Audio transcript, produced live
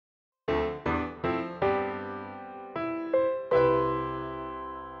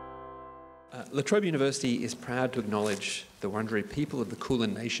La Trobe University is proud to acknowledge the Wurundjeri people of the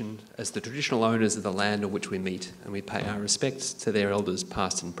Kulin Nation as the traditional owners of the land on which we meet, and we pay our respects to their elders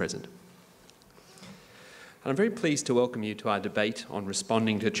past and present. And I'm very pleased to welcome you to our debate on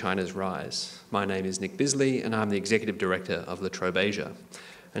responding to China's rise. My name is Nick Bisley and I'm the Executive Director of La Trobe Asia.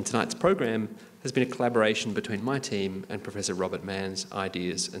 And tonight's program has been a collaboration between my team and Professor Robert Mann's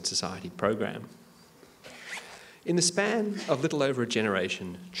Ideas and Society program. In the span of little over a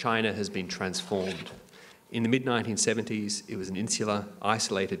generation, China has been transformed. In the mid-1970s, it was an insular,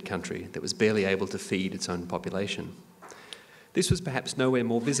 isolated country that was barely able to feed its own population. This was perhaps nowhere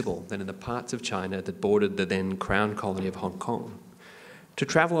more visible than in the parts of China that bordered the then Crown colony of Hong Kong. To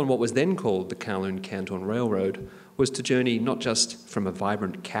travel on what was then called the Kowloon-Canton Railroad was to journey not just from a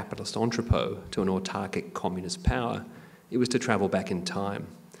vibrant capitalist entrepot to an autarkic communist power, it was to travel back in time.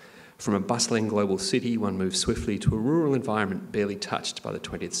 From a bustling global city, one moved swiftly to a rural environment barely touched by the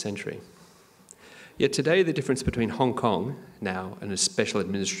 20th century. Yet today, the difference between Hong Kong, now a special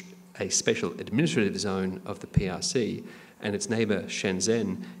administrative zone of the PRC, and its neighbour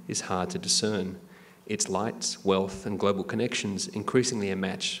Shenzhen is hard to discern. Its lights, wealth and global connections increasingly a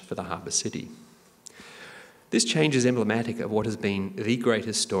match for the harbour city. This change is emblematic of what has been the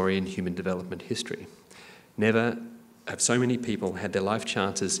greatest story in human development history. Never have so many people had their life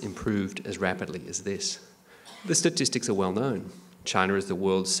chances improved as rapidly as this. The statistics are well known. China is the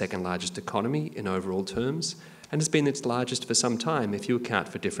world's second largest economy in overall terms and has been its largest for some time if you account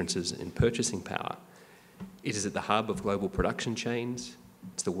for differences in purchasing power. It is at the hub of global production chains.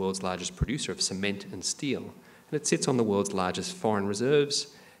 It's the world's largest producer of cement and steel, and it sits on the world's largest foreign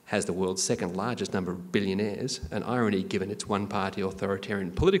reserves, has the world's second largest number of billionaires, an irony given its one-party authoritarian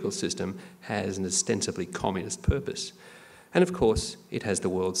political system has an ostensibly communist purpose. And of course, it has the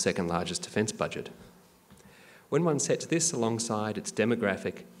world's second largest defence budget. When one sets this alongside its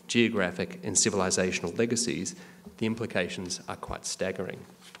demographic, geographic and civilisational legacies, the implications are quite staggering.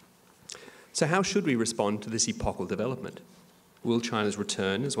 So how should we respond to this epochal development? Will China's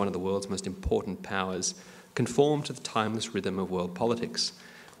return as one of the world's most important powers conform to the timeless rhythm of world politics,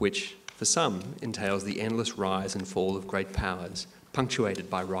 which, for some, entails the endless rise and fall of great powers, punctuated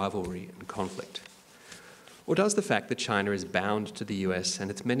by rivalry and conflict? Or does the fact that China is bound to the US and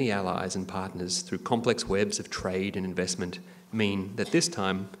its many allies and partners through complex webs of trade and investment mean that this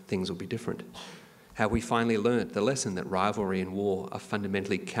time things will be different? Have we finally learnt the lesson that rivalry and war are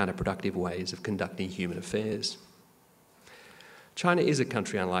fundamentally counterproductive ways of conducting human affairs? China is a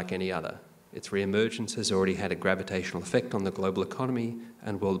country unlike any other. Its re-emergence has already had a gravitational effect on the global economy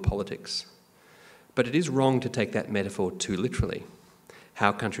and world politics. But it is wrong to take that metaphor too literally.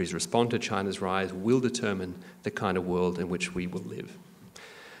 How countries respond to China's rise will determine the kind of world in which we will live.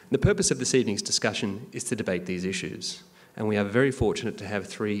 The purpose of this evening's discussion is to debate these issues, and we are very fortunate to have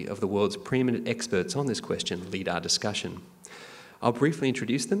three of the world's preeminent experts on this question lead our discussion. I'll briefly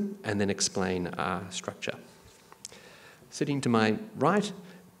introduce them and then explain our structure. Sitting to my right,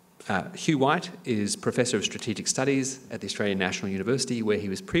 Hugh White is Professor of Strategic Studies at the Australian National University, where he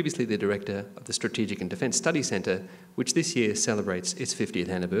was previously the Director of the Strategic and Defence Studies Centre, which this year celebrates its 50th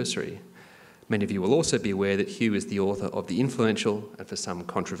anniversary. Many of you will also be aware that Hugh is the author of the influential, and for some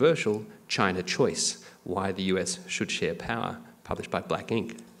controversial, China Choice, Why the US Should Share Power, published by Black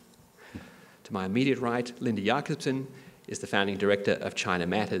Ink. To my immediate right, Linda Jakobson is the founding director of China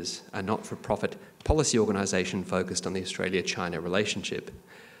Matters, a not-for-profit policy organisation focused on the Australia-China relationship.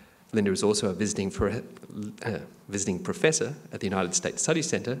 Linda is also a visiting professor at the United States Studies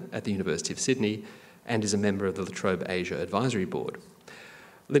Centre at the University of Sydney and is a member of the La Trobe Asia Advisory Board.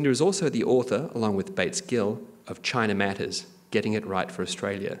 Linda is also the author, along with Bates Gill, of China Matters, Getting It Right for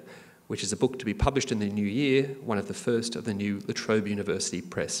Australia, which is a book to be published in the new year, one of the first of the new La Trobe University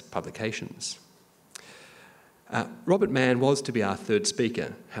Press publications. Robert Mann was to be our third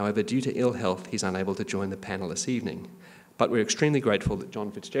speaker. However, due to ill health, he's unable to join the panel this evening. But we're extremely grateful that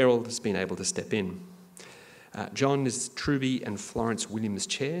John Fitzgerald has been able to step in. John is Trobe and Florence Williams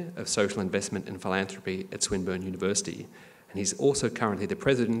Chair of Social Investment and Philanthropy at Swinburne University, and he's also currently the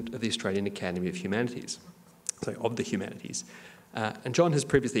President of the Australian Academy of the Humanities. And John has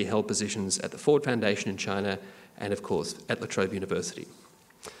previously held positions at the Ford Foundation in China and, of course, at La Trobe University.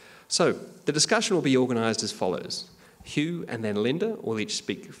 So, the discussion will be organised as follows. Hugh and then Linda will each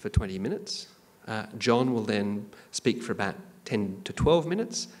speak for 20 minutes. John will then speak for about 10 to 12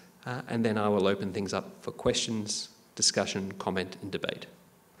 minutes, and then I will open things up for questions, discussion, comment and debate.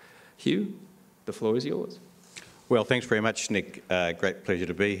 Hugh, the floor is yours. Well, thanks very much, Nick. Great pleasure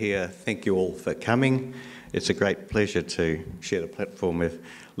to be here. Thank you all for coming. It's a great pleasure to share the platform with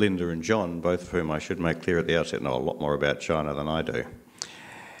Linda and John, both of whom I should make clear at the outset know a lot more about China than I do.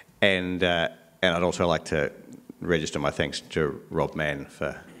 And And I'd also like to register my thanks to Rob Mann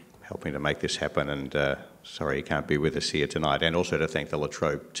for helping to make this happen, and sorry he can't be with us here tonight, and also to thank the La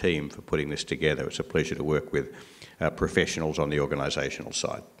Trobe team for putting this together. It's a pleasure to work with professionals on the organisational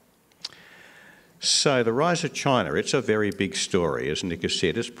side. So the rise of China, it's a very big story. As Nick has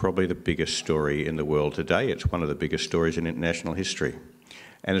said, it's probably the biggest story in the world today. It's one of the biggest stories in international history.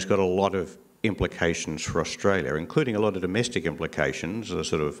 And it's got a lot of implications for Australia, including a lot of domestic implications. The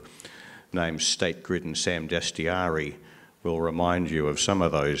sort of names State Grid and Sam Dastyari will remind you of some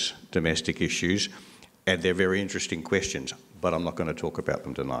of those domestic issues, and they're very interesting questions, but I'm not going to talk about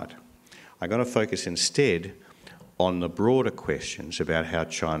them tonight. I'm going to focus instead on the broader questions about how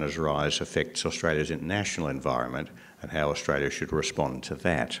China's rise affects Australia's international environment and how Australia should respond to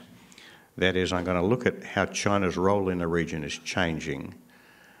that. That is, I'm going to look at how China's role in the region is changing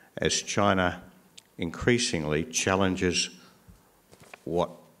as China increasingly challenges what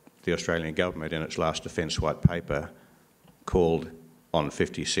the Australian government in its last Defence White Paper called, on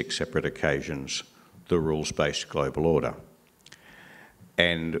 56 separate occasions, the rules-based global order.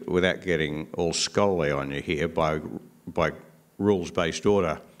 And without getting all scholarly on you here, by rules-based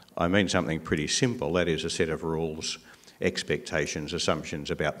order, I mean something pretty simple. That is a set of rules, expectations,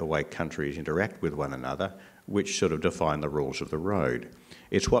 assumptions about the way countries interact with one another, which sort of define the rules of the road.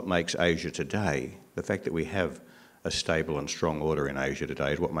 It's what makes Asia today. The fact that we have a stable and strong order in Asia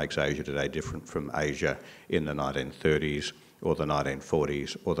today is what makes Asia today different from Asia in the 1930s or the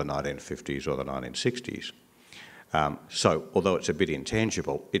 1940s or the 1950s or the 1960s. So, although it's a bit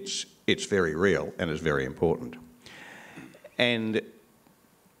intangible, it's very real and it's very important. And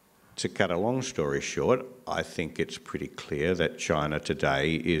to cut a long story short, I think it's pretty clear that China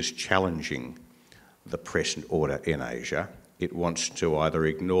today is challenging the present order in Asia. It wants to either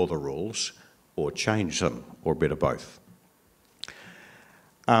ignore the rules or change them, or a bit of both.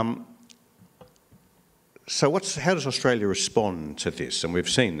 So how does Australia respond to this? And we've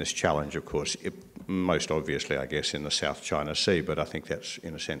seen this challenge, of course, most obviously, I guess, in the South China Sea, but I think that's,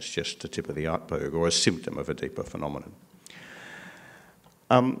 in a sense, just the tip of the iceberg or a symptom of a deeper phenomenon.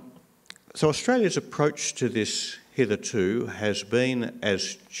 So Australia's approach to this hitherto has been,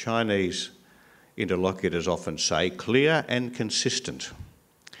 as Chinese interlocutors often say, clear and consistent.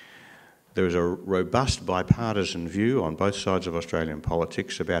 There is a robust bipartisan view on both sides of Australian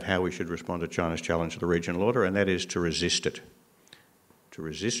politics about how we should respond to China's challenge to the regional order, and that is to resist it. To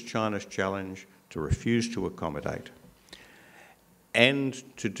resist China's challenge, to refuse to accommodate. And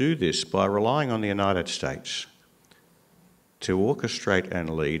to do this by relying on the United States to orchestrate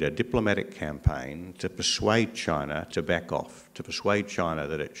and lead a diplomatic campaign to persuade China to back off, to persuade China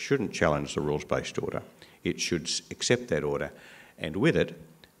that it shouldn't challenge the rules-based order, it should accept that order, and with it,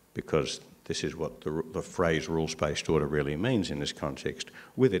 because this is what the phrase rules-based order really means in this context,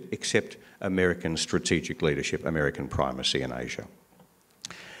 with it accept American strategic leadership, American primacy in Asia.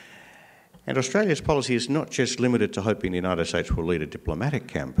 And Australia's policy is not just limited to hoping the United States will lead a diplomatic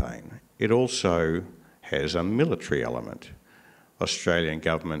campaign, it also has a military element. Australian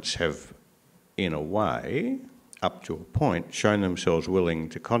governments have, in a way, up to a point, shown themselves willing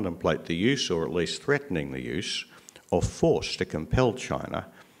to contemplate the use, or at least threatening the use, of force to compel China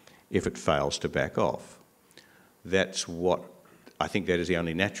if it fails to back off. That's what, I think that is the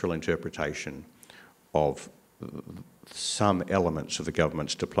only natural interpretation of some elements of the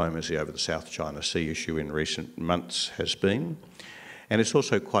government's diplomacy over the South China Sea issue in recent months has been. And it's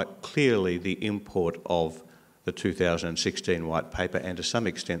also quite clearly the import of the 2016 White Paper, and to some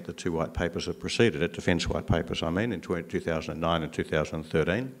extent the two White Papers that preceded it, Defence White Papers, I mean, in 2009 and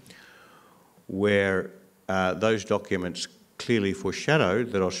 2013, where those documents clearly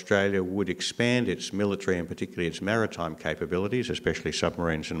foreshadowed that Australia would expand its military and particularly its maritime capabilities, especially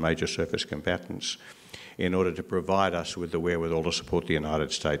submarines and major surface combatants, in order to provide us with the wherewithal to support the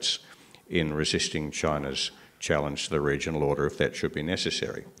United States in resisting China's challenge to the regional order if that should be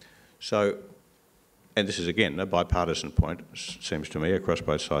necessary. So, and this is again a bipartisan point, seems to me, across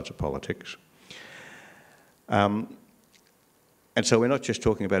both sides of politics. And so we're not just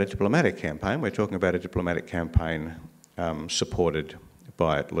talking about a diplomatic campaign, we're talking about a diplomatic campaign supported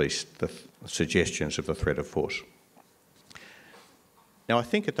by at least the suggestions of the threat of force. Now, I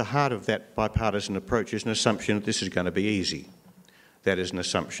think at the heart of that bipartisan approach is an assumption that this is going to be easy. That is an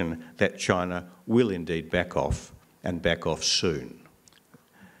assumption that China will indeed back off, and back off soon.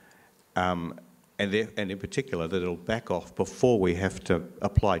 And in particular, that it'll back off before we have to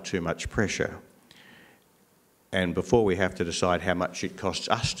apply too much pressure, and before we have to decide how much it costs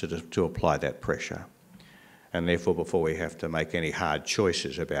us to apply that pressure, and therefore before we have to make any hard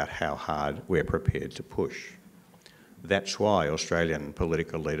choices about how hard we're prepared to push. That's why Australian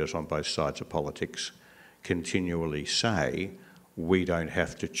political leaders on both sides of politics continually say we don't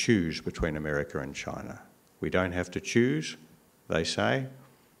have to choose between America and China. We don't have to choose, they say,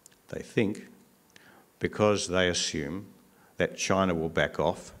 they think, because they assume that China will back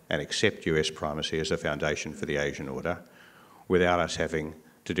off and accept US primacy as a foundation for the Asian order without us having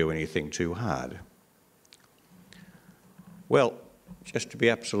to do anything too hard. Well, just to be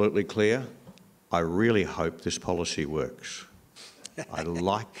absolutely clear, I really hope this policy works. I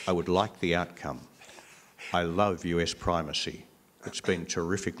would like the outcome. I love US primacy. It's been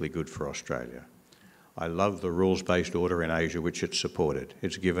terrifically good for Australia. I love the rules-based order in Asia which it's supported.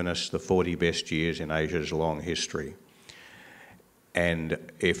 It's given us the 40 best years in Asia's long history. And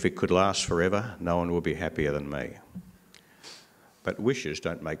if it could last forever, no one will be happier than me. But wishes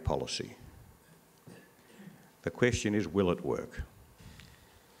don't make policy. The question is, will it work?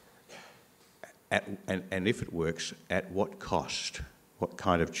 And if it works, at what cost? What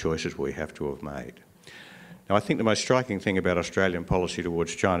kind of choices will we have to have made? Now, I think the most striking thing about Australian policy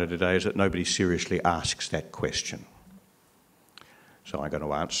towards China today is that nobody seriously asks that question. So I'm going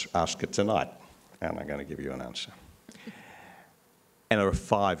to ask it tonight, and I'm going to give you an answer. And there are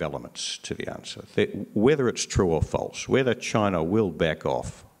 5 elements to the answer. Whether it's true or false, whether China will back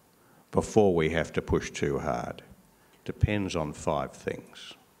off before we have to push too hard, depends on 5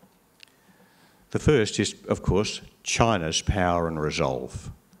 things. The first is, of course, China's power and resolve.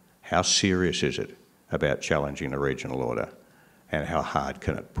 How serious is it about challenging the regional order, and how hard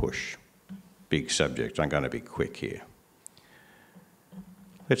can it push? Big subject. I'm going to be quick here.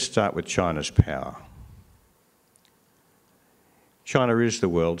 Let's start with China's power. China is the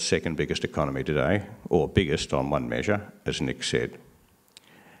world's 2nd biggest economy today, or biggest on one measure, as Nick said.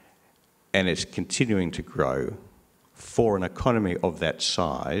 And it's continuing to grow for an economy of that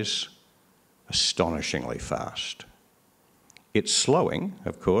size astonishingly fast. It's slowing,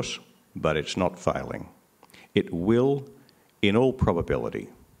 of course, but it's not failing. It will, in all probability,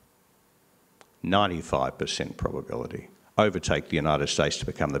 95% probability, overtake the United States to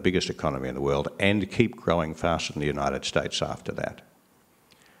become the biggest economy in the world and keep growing faster than the United States after that.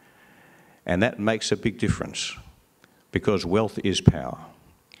 And that makes a big difference, because wealth is power.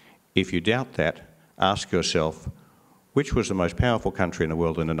 If you doubt that, ask yourself, which was the most powerful country in the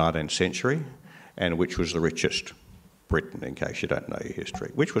world in the 19th century, and which was the richest? Britain, in case you don't know your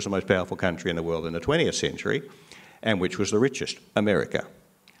history. Which was the most powerful country in the world in the 20th century, and which was the richest? America.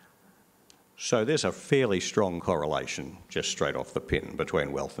 So there's a fairly strong correlation, just straight off the pin,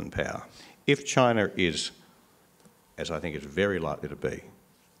 between wealth and power. If China is, as I think it's very likely to be,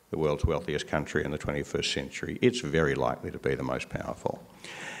 the world's wealthiest country in the 21st century, it's very likely to be the most powerful.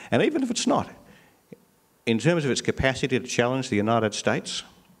 And even if it's not, in terms of its capacity to challenge the United States,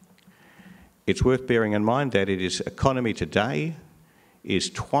 it's worth bearing in mind that its economy today is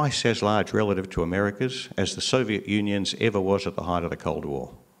twice as large relative to America's as the Soviet Union's ever was at the height of the Cold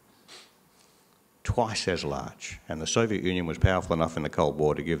War. Twice as large. And the Soviet Union was powerful enough in the Cold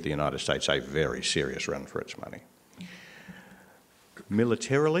War to give the United States a very serious run for its money.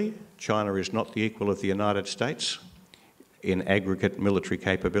 Militarily, China is not the equal of the United States in aggregate military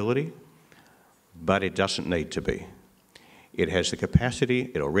capability, but it doesn't need to be. It has the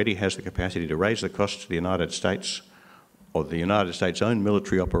capacity, it already has the capacity to raise the costs to the United States, or the United States' own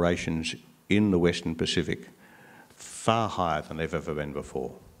military operations in the Western Pacific, far higher than they've ever been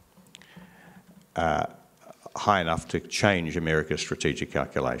before. High enough to change America's strategic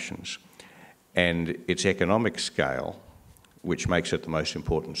calculations. And its economic scale, which makes it the most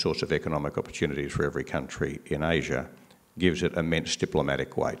important source of economic opportunities for every country in Asia, gives it immense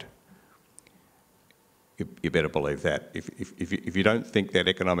diplomatic weight. You better believe that. If you don't think that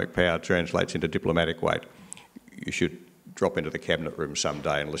economic power translates into diplomatic weight, you should drop into the cabinet room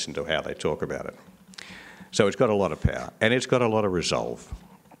someday and listen to how they talk about it. So it's got a lot of power, and it's got a lot of resolve.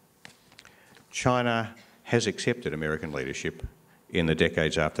 China has accepted American leadership in the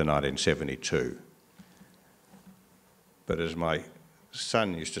decades after 1972. But as my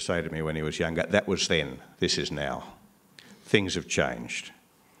son used to say to me when he was younger, that was then, this is now. Things have changed.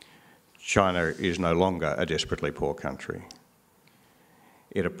 China is no longer a desperately poor country.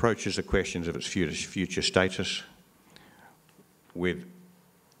 It approaches the questions of its future status with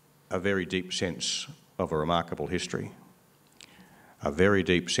a very deep sense of a remarkable history, a very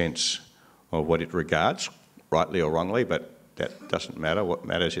deep sense of what it regards, rightly or wrongly, but that doesn't matter. What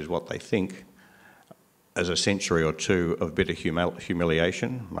matters is what they think, as a century or two of bitter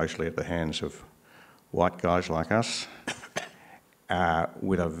humiliation, mostly at the hands of white guys like us,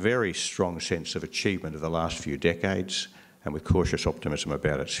 with a very strong sense of achievement of the last few decades and with cautious optimism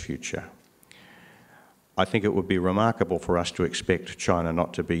about its future. I think it would be remarkable for us to expect China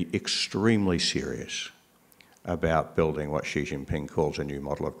not to be extremely serious about building what Xi Jinping calls a new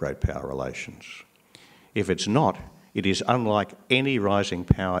model of great power relations. If it's not, it is unlike any rising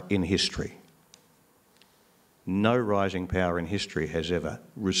power in history. No rising power in history has ever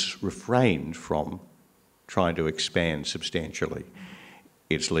refrained from trying to expand substantially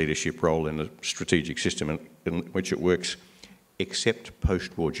its leadership role in the strategic system in which it works, except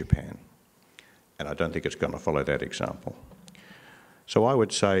post-war Japan. And I don't think it's going to follow that example. So I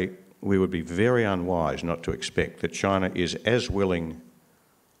would say we would be very unwise not to expect that China is as willing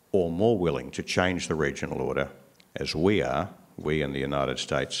or more willing to change the regional order as we in the United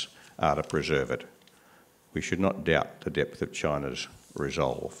States, are to preserve it. We should not doubt the depth of China's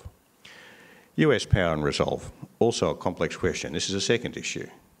resolve. US power and resolve, also a complex question. This is a second issue.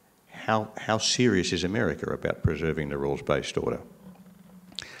 How serious is America about preserving the rules-based order?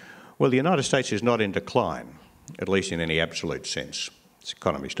 Well, the United States is not in decline, at least in any absolute sense. Its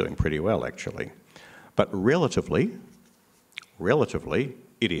economy is doing pretty well, actually. But relatively,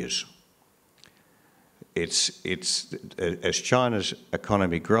 it is. As China's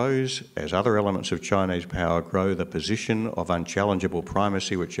economy grows, as other elements of Chinese power grow, the position of unchallengeable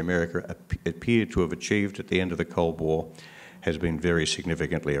primacy which America appeared to have achieved at the end of the Cold War has been very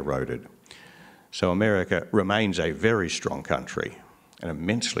significantly eroded. So America remains a very strong country, an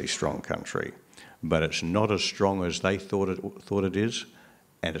immensely strong country, but it's not as strong as they thought it is,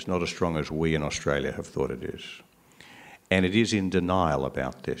 and it's not as strong as we in Australia have thought it is. And it is in denial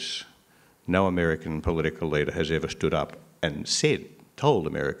about this. No American political leader has ever stood up and told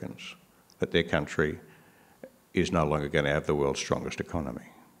Americans that their country is no longer going to have the world's strongest economy,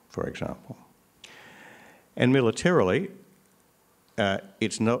 for example. And militarily,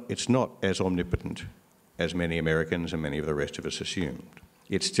 it's not as omnipotent as many Americans and many of the rest of us assumed.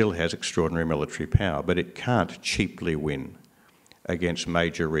 It still has extraordinary military power, but it can't cheaply win against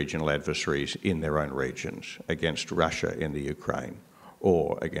major regional adversaries in their own regions, against Russia in the Ukraine,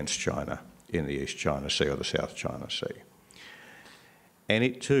 or against China in the East China Sea or the South China Sea. And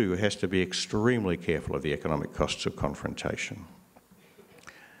it too has to be extremely careful of the economic costs of confrontation.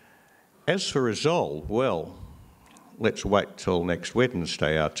 As for resolve, well, let's wait till next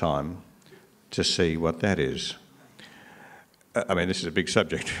Wednesday, our time, to see what that is. I mean, this is a big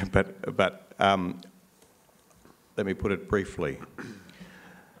subject, but let me put it briefly.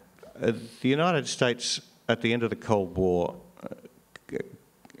 The United States, at the end of the Cold War,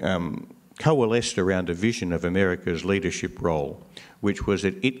 coalesced around a vision of America's leadership role, which was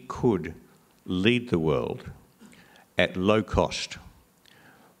that it could lead the world at low cost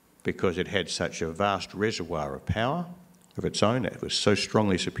because it had such a vast reservoir of power of its own. It was so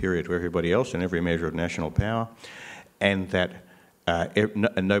strongly superior to everybody else in every measure of national power, and that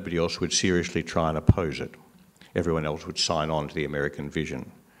nobody else would seriously try and oppose it. Everyone else would sign on to the American vision.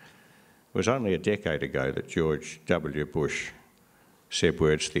 It was only a decade ago that George W. Bush said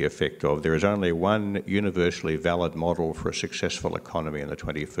words to the effect of, "There is only one universally valid model for a successful economy in the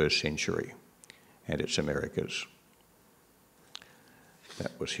 21st century, and it's America's."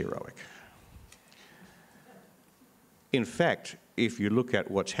 That was heroic. In fact, if you look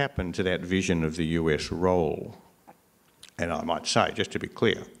at what's happened to that vision of the US role, and I might say, just to be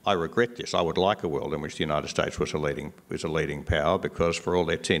clear, I regret this. I would like a world in which the United States was a leading power, because for all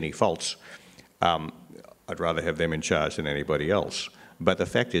their teeny faults, I'd rather have them in charge than anybody else. But the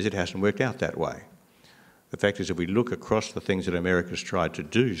fact is, it hasn't worked out that way. The fact is, if we look across the things that America's tried to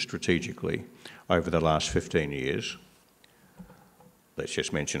do strategically over the last 15 years, let's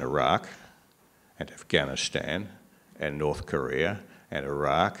just mention Iraq and Afghanistan and North Korea and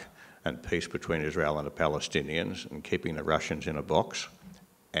Iraq and peace between Israel and the Palestinians and keeping the Russians in a box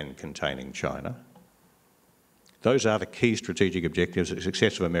and containing China. Those are the key strategic objectives that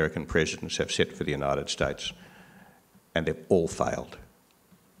successive American presidents have set for the United States, and they've all failed,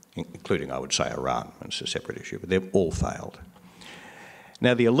 including, I would say, Iran. It's a separate issue, but they've all failed.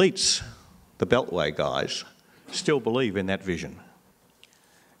 Now, the elites, the Beltway guys, still believe in that vision.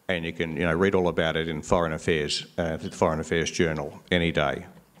 And you can read all about it in Foreign Affairs, the Foreign Affairs Journal, any day.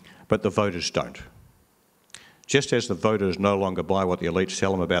 But the voters don't. Just as the voters no longer buy what the elites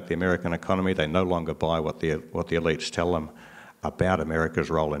tell them about the American economy, they no longer buy what the elites tell them about America's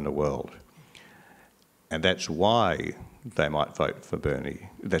role in the world. And that's why they might vote for Bernie.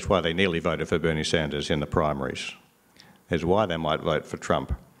 That's why they nearly voted for Bernie Sanders in the primaries. That's why they might vote for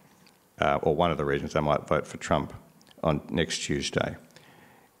Trump, or one of the reasons they might vote for Trump on next Tuesday.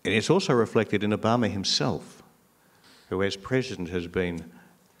 And it's also reflected in Obama himself, who as president has been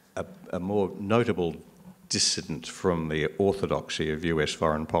a more notable dissident from the orthodoxy of US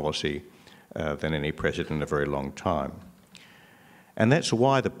foreign policy than any president in a very long time. And that's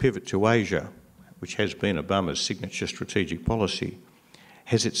why the pivot to Asia, which has been Obama's signature strategic policy,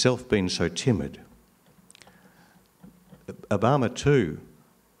 has itself been so timid. Obama too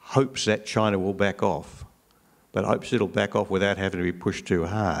hopes that China will back off, but hopes it'll back off without having to be pushed too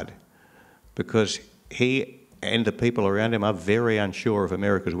hard, because he and the people around him are very unsure of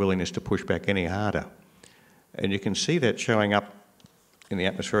America's willingness to push back any harder. And you can see that showing up in the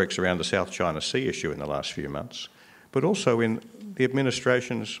atmospherics around the South China Sea issue in the last few months, but also in the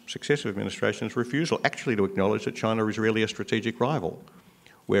successive administrations' refusal actually to acknowledge that China is really a strategic rival,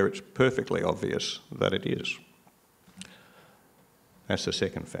 where it's perfectly obvious that it is. That's the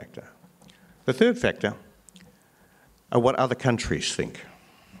second factor. The third factor are what other countries think.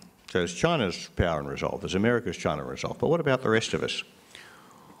 So there's China's power and resolve, there's America's China and resolve, but what about the rest of us?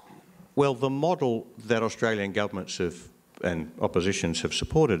 Well, the model that Australian governments and oppositions have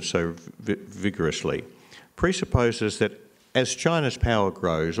supported so vigorously presupposes that as China's power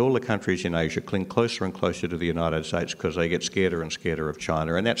grows, all the countries in Asia cling closer and closer to the United States because they get scareder and scareder of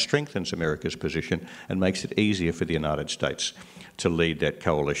China, and that strengthens America's position and makes it easier for the United States to lead that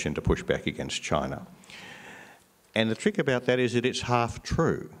coalition to push back against China. And the trick about that is that it's half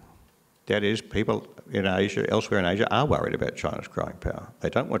true. That is, people in Asia, elsewhere in Asia, are worried about China's growing power. They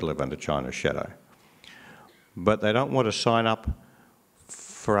don't want to live under China's shadow. But they don't want to sign up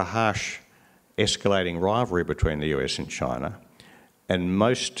for a harsh escalating rivalry between the US and China. And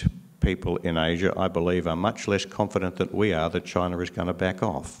most people in Asia, I believe, are much less confident than we are that China is going to back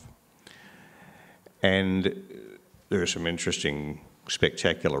off. And there are some interesting,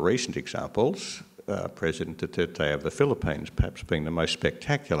 spectacular recent examples. President Duterte of the Philippines perhaps being the most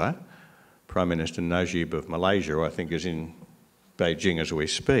spectacular. Prime Minister Najib of Malaysia, who I think is in Beijing as we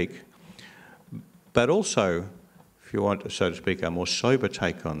speak. But also, if you want, so to speak, a more sober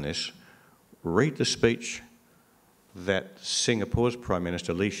take on this, read the speech that Singapore's Prime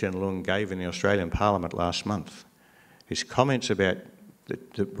Minister Lee Hsien Loong gave in the Australian Parliament last month. His comments about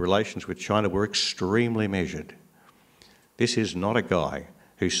the relations with China were extremely measured. This is not a guy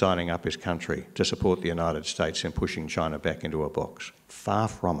who's signing up his country to support the United States and pushing China back into a box. Far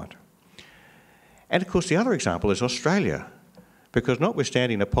from it. And of course the other example is Australia, because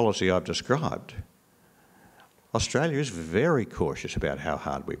notwithstanding the policy I've described, Australia is very cautious about how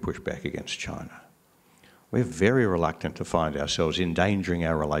hard we push back against China. We're very reluctant to find ourselves endangering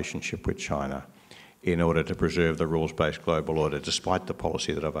our relationship with China in order to preserve the rules-based global order, despite the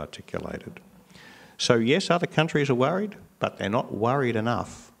policy that I've articulated. So yes, other countries are worried, but they're not worried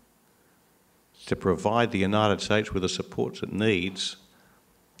enough to provide the United States with the supports it needs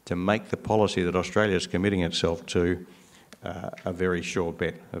to make the policy that Australia is committing itself to a very sure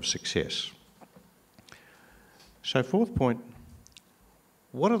bet of success. So fourth point,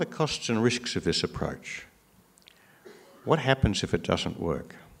 what are the costs and risks of this approach? What happens if it doesn't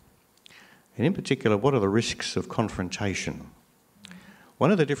work? And in particular, what are the risks of confrontation? One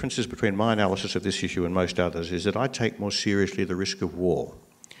of the differences between my analysis of this issue and most others is that I take more seriously the risk of war.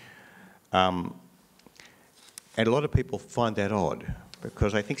 And a lot of people find that odd,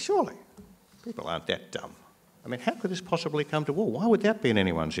 because they think, surely, people aren't that dumb. I mean, how could this possibly come to war? Why would that be in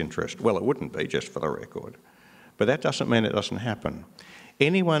anyone's interest? Well, it wouldn't be, just for the record. But that doesn't mean it doesn't happen.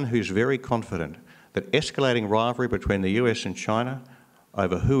 Anyone who's very confident that escalating rivalry between the US and China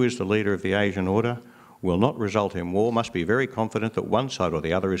over who is the leader of the Asian order will not result in war must be very confident that one side or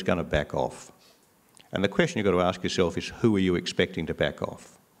the other is going to back off. And the question you've got to ask yourself is, who are you expecting to back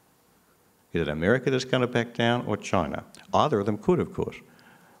off? Is it America that's going to back down, or China? Either of them could, of course.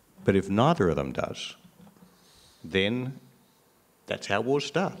 But if neither of them does, then that's how wars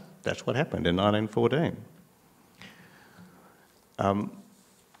start. That's what happened in 1914.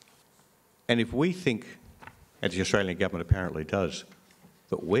 And if we think, as the Australian government apparently does,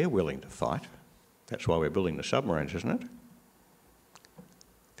 that we're willing to fight, that's why we're building the submarines, isn't it?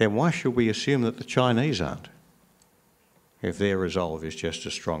 Then why should we assume that the Chinese aren't, if their resolve is just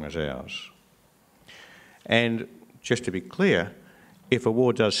as strong as ours? And just to be clear, if a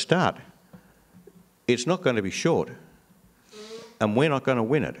war does start, it's not going to be short, and we're not going to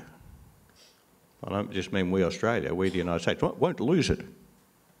win it. I don't just mean we Australia, we the United States won't lose it.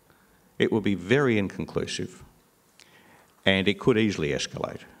 It will be very inconclusive, and it could easily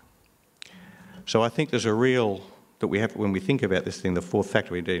escalate. So I think there's a real, that we have, when we think about this thing, the fourth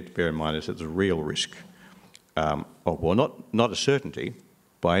factor we need to bear in mind is that there's a real risk of war, not a certainty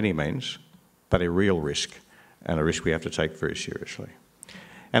by any means, but a real risk, and a risk we have to take very seriously.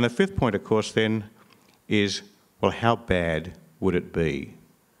 And the fifth point, of course, then, is, well, how bad would it be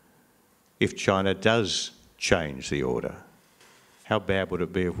if China does change the order? how bad would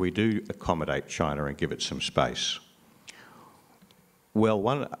it be if we do accommodate China and give it some space?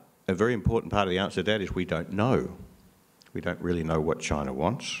 Well, a very important part of the answer to that is we don't know. We don't really know what China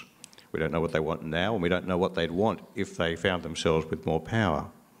wants. We don't know what they want now, and we don't know what they'd want if they found themselves with more power.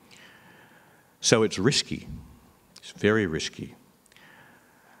 So it's risky. It's very risky.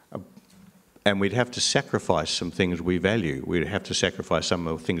 And we'd have to sacrifice some things we value. We'd have to sacrifice some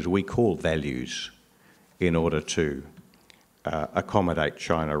of the things we call values in order to accommodate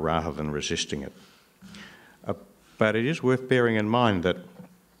China rather than resisting it. But it is worth bearing in mind that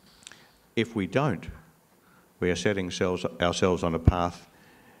if we don't, we are setting ourselves on a path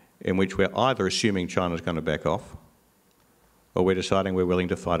in which we're either assuming China's going to back off or we're deciding we're willing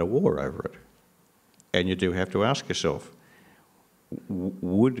to fight a war over it. And you do have to ask yourself,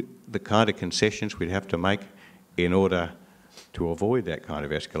 would the kind of concessions we'd have to make in order to avoid that kind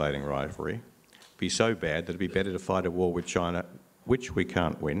of escalating rivalry be so bad that it'd be better to fight a war with China, which we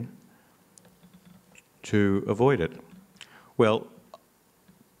can't win, to avoid it? Well,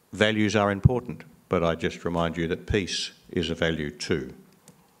 values are important, but I just remind you that peace is a value too.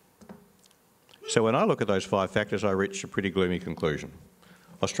 So when I look at those 5 factors, I reach a pretty gloomy conclusion.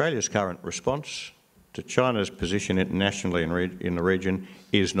 Australia's current response to China's position internationally in the region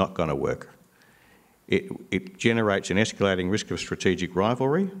is not going to work. It generates an escalating risk of strategic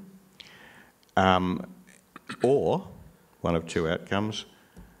rivalry, or one of 2 outcomes,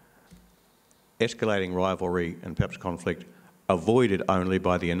 escalating rivalry and perhaps conflict avoided only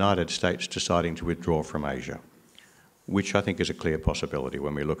by the United States deciding to withdraw from Asia, which I think is a clear possibility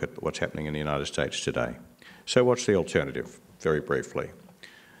when we look at what's happening in the United States today. So what's the alternative, very briefly?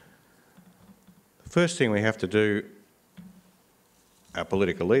 The first thing we have to do, our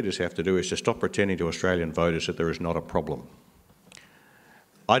political leaders have to do, is to stop pretending to Australian voters that there is not a problem.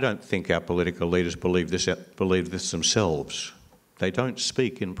 I don't think our political leaders believe this themselves. They don't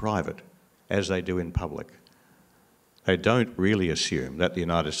speak in private as they do in public. They don't really assume that the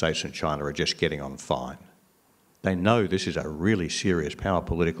United States and China are just getting on fine. They know this is a really serious power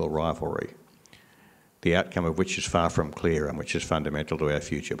political rivalry, the outcome of which is far from clear and which is fundamental to our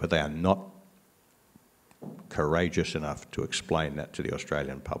future, but they are not courageous enough to explain that to the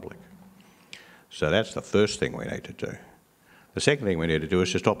Australian public. So that's the first thing we need to do. The second thing we need to do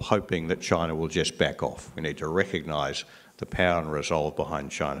is to stop hoping that China will just back off. We need to recognise the power and resolve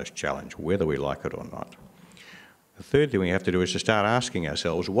behind China's challenge, whether we like it or not. The third thing we have to do is to start asking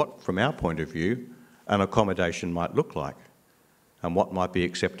ourselves what, from our point of view, an accommodation might look like, and what might be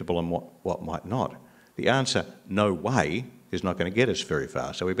acceptable and what might not. The answer, no way, is not going to get us very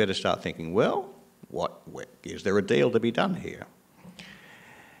far. So we better start thinking, well, is there a deal to be done here?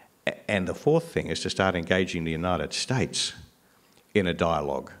 And the fourth thing is to start engaging the United States in a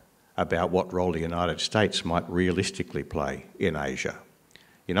dialogue about what role the United States might realistically play in Asia.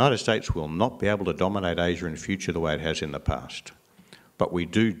 The United States will not be able to dominate Asia in the future the way it has in the past. But we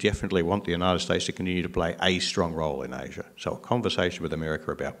do definitely want the United States to continue to play a strong role in Asia. So a conversation with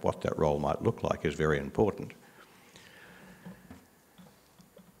America about what that role might look like is very important.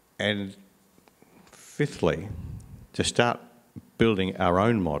 And fifthly, to start building our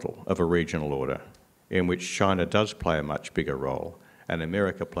own model of a regional order in which China does play a much bigger role and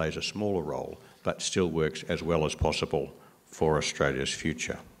America plays a smaller role, but still works as well as possible for Australia's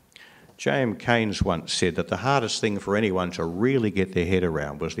future. J.M. Keynes once said that the hardest thing for anyone to really get their head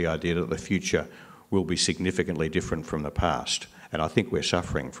around was the idea that the future will be significantly different from the past, and I think we're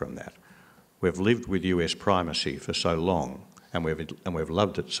suffering from that. We've lived with US primacy for so long, and we've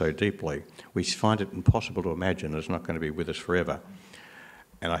loved it so deeply, we find it impossible to imagine it's not going to be with us forever.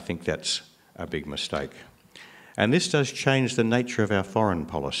 And I think that's a big mistake. And this does change the nature of our foreign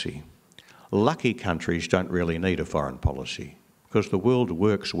policy. Lucky countries don't really need a foreign policy because the world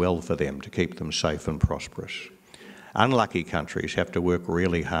works well for them to keep them safe and prosperous. Unlucky countries have to work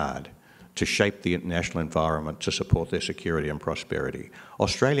really hard to shape the international environment to support their security and prosperity.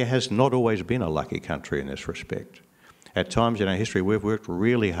 Australia has not always been a lucky country in this respect. At times in our history, we've worked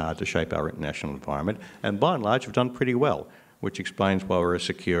really hard to shape our international environment, and by and large have done pretty well, which explains why we're a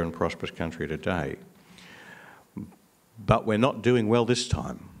secure and prosperous country today. But we're not doing well this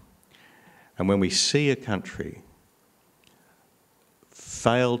time. And when we see a country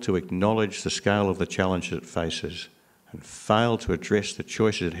fail to acknowledge the scale of the challenges it faces and fail to address the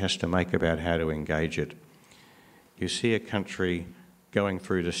choices it has to make about how to engage it, you see a country going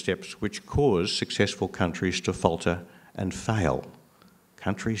through the steps which cause successful countries to falter and fail.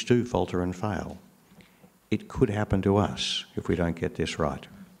 Countries do falter and fail. It could happen to us if we don't get this right.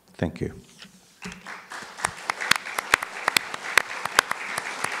 Thank you.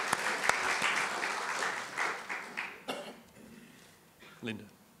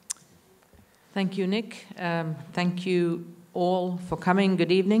 Thank you, Nick. Thank you all for coming.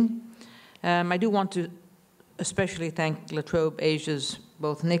 Good evening. I do want to especially thank La Trobe Asia's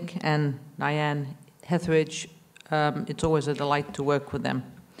both Nick and Diane Hetheridge. It's always a delight to work with them.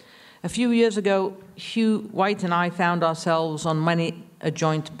 A few years ago, Hugh White and I found ourselves on a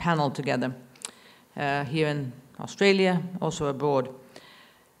joint panel together, here in Australia, also abroad.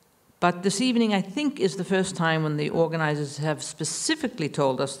 But this evening, I think, is the first time when the organizers have specifically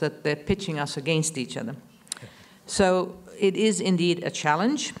told us that they're pitching us against each other. So it is indeed a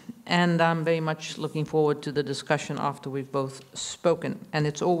challenge, and I'm very much looking forward to the discussion after we've both spoken. And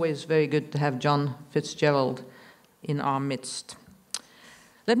it's always very good to have John Fitzgerald in our midst.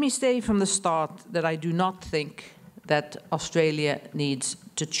 Let me say from the start that I do not think that Australia needs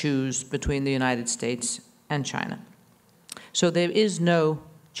to choose between the United States and China. So there is no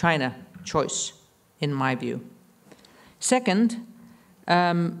China choice, in my view. Second,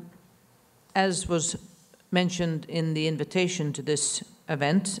 as was mentioned in the invitation to this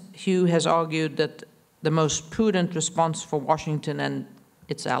event, Hugh has argued that the most prudent response for Washington and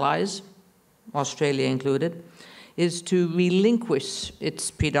its allies, Australia included, is to relinquish its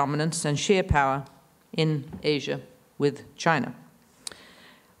predominance and share power in Asia with China.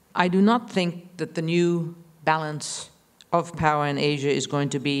 I do not think that the new balance of power in Asia is going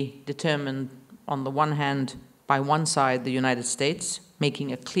to be determined, on the one hand, by one side, the United States,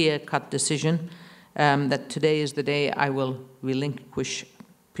 making a clear-cut decision that today is the day I will relinquish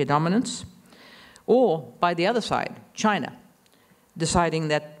predominance, or by the other side, China, deciding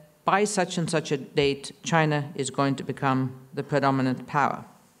that by such and such a date, China is going to become the predominant power.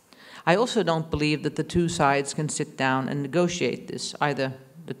 I also don't believe that the two sides can sit down and negotiate this, either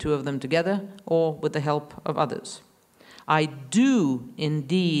the two of them together or with the help of others. I do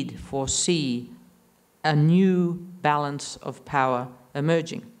indeed foresee a new balance of power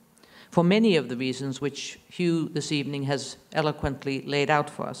emerging, for many of the reasons which Hugh this evening has eloquently laid out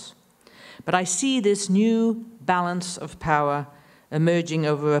for us. But I see this new balance of power emerging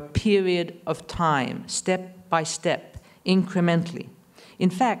over a period of time, step by step, incrementally.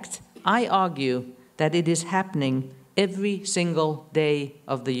 In fact, I argue that it is happening every single day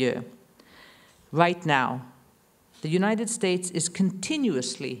of the year. Right now, the United States is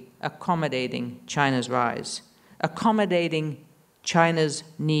continuously accommodating China's rise, accommodating China's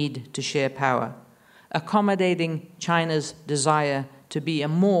need to share power, accommodating China's desire to be a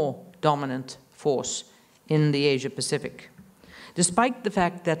more dominant force in the Asia-Pacific. Despite the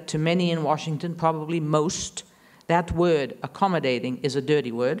fact that to many in Washington, probably most, that word, accommodating, is a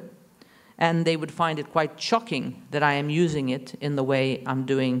dirty word, and they would find it quite shocking that I am using it in the way I'm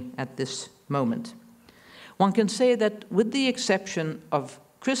doing at this moment. One can say that with the exception of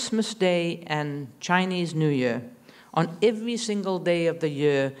Christmas Day and Chinese New Year, on every single day of the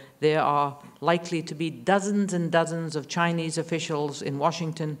year, there are likely to be dozens and dozens of Chinese officials in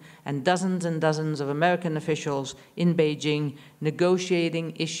Washington and dozens of American officials in Beijing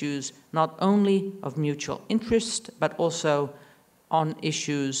negotiating issues not only of mutual interest, but also on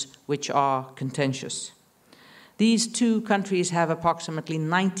issues which are contentious. These two countries have approximately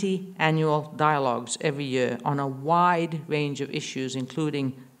 90 annual dialogues every year on a wide range of issues,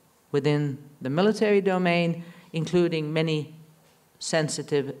 including within the military domain, including many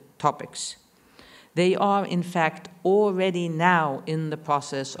sensitive topics. They are, in fact, already now in the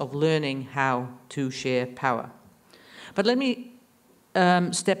process of learning how to share power. But let me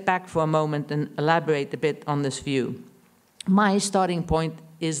step back for a moment and elaborate a bit on this view. My starting point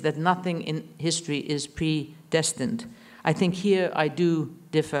is that nothing in history is predestined. I think here I do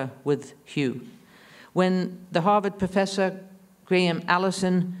differ with Hugh. When the Harvard professor Graham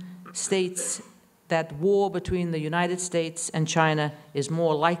Allison states that war between the United States and China is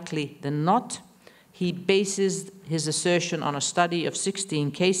more likely than not, he bases his assertion on a study of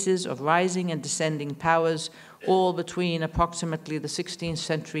 16 cases of rising and descending powers, all between approximately the 16th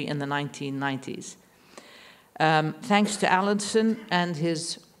century and the 1990s. Thanks to Allison and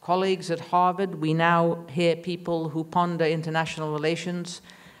his colleagues at Harvard, we now hear people who ponder international relations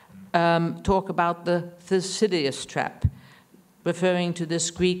talk about the Thucydides trap, referring to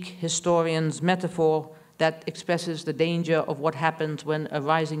this Greek historian's metaphor that expresses the danger of what happens when a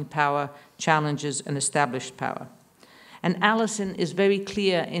rising power challenges an established power. And Allison is very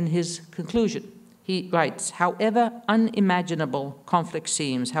clear in his conclusion. He writes, however unimaginable conflict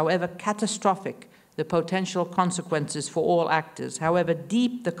seems, however catastrophic the potential consequences for all actors, however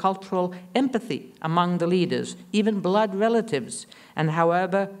deep the cultural empathy among the leaders, even blood relatives, and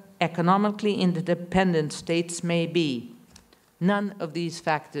however economically interdependent states may be, none of these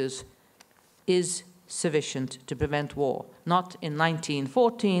factors is sufficient to prevent war, not in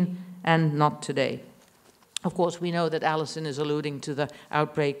 1914 and not today. Of course, we know that Alison is alluding to the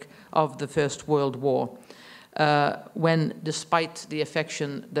outbreak of the First World War, when, despite the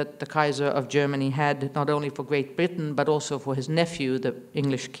affection that the Kaiser of Germany had, not only for Great Britain, but also for his nephew, the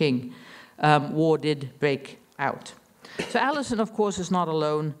English king, war did break out. So Alison, of course, is not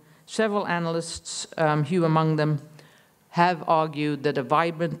alone. Several analysts, Hugh among them, have argued that a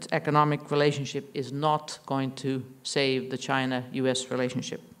vibrant economic relationship is not going to save the China-US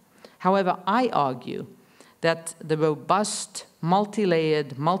relationship. However, I argue that the robust,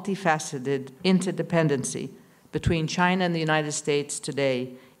 multi-layered, multifaceted interdependency between China and the United States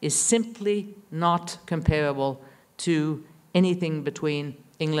today is simply not comparable to anything between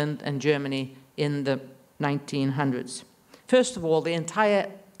England and Germany in the 1900s. First of all, the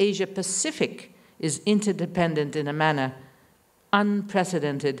entire Asia-Pacific is interdependent in a manner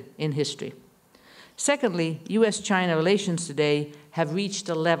unprecedented in history. Secondly, US-China relations today have reached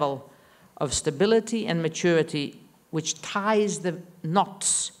a level of stability and maturity which ties the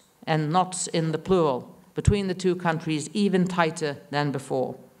knots, and knots in the plural, between the two countries even tighter than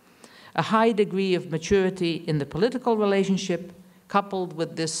before. A high degree of maturity in the political relationship, coupled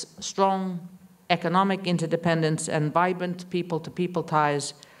with this strong economic interdependence and vibrant people-to-people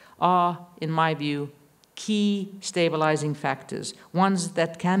ties, are, in my view, key stabilizing factors, ones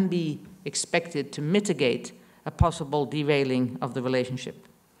that can be expected to mitigate a possible derailing of the relationship.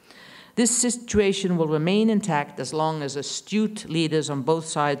 This situation will remain intact as long as astute leaders on both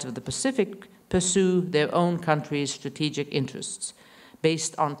sides of the Pacific pursue their own country's strategic interests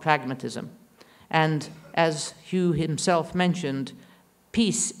based on pragmatism. And as Hugh himself mentioned,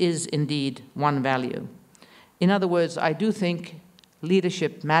 peace is indeed one value. In other words, I do think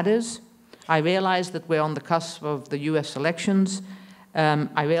leadership matters. I realize that we're on the cusp of the US elections.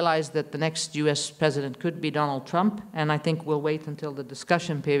 I realize that the next US president could be Donald Trump, and I think we'll wait until the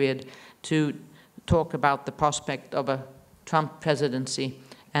discussion period to talk about the prospect of a Trump presidency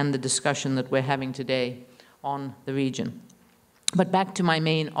and the discussion that we're having today on the region. But back to my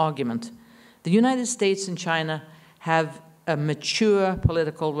main argument. The United States and China have a mature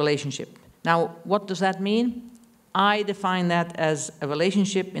political relationship. Now, what does that mean? I define that as a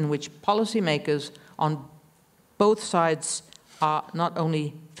relationship in which policymakers on both sides are not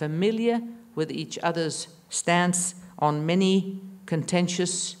only familiar with each other's stance on many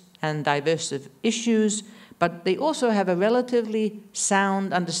contentious and diverse issues, but they also have a relatively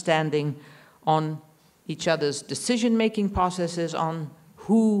sound understanding on each other's decision-making processes, on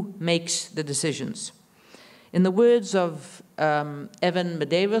who makes the decisions. In the words of Evan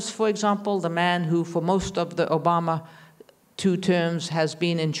Medeiros, for example, the man who for most of the Obama 2 terms has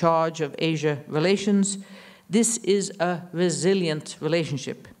been in charge of Asia relations, this is a resilient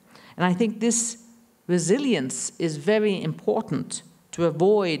relationship. And I think this resilience is very important to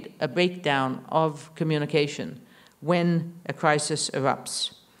avoid a breakdown of communication when a crisis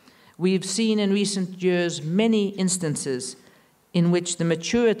erupts. We've seen in recent years many instances in which the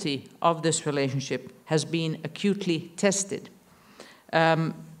maturity of this relationship has been acutely tested.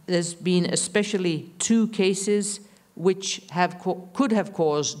 There's been especially 2 cases which could have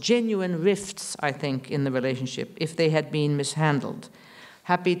caused genuine rifts, I think, in the relationship if they had been mishandled.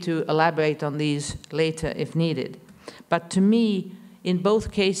 Happy to elaborate on these later if needed. But to me, in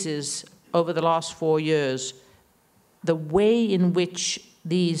both cases over the last 4 years, the way in which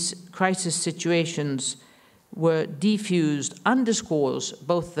these crisis situations were diffused underscores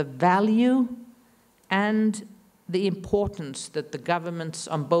both the value and the importance that the governments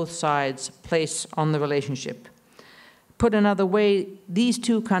on both sides place on the relationship. Put another way, these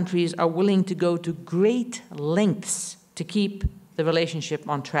 2 countries are willing to go to great lengths to keep the relationship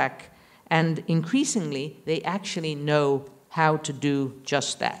on track, and increasingly, they actually know how to do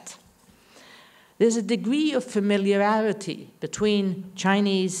just that. There's a degree of familiarity between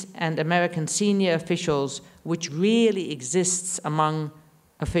Chinese and American senior officials which really exists among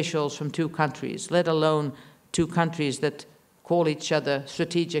officials from 2 countries, let alone 2 countries that call each other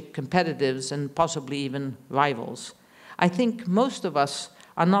strategic competitors and possibly even rivals. I think most of us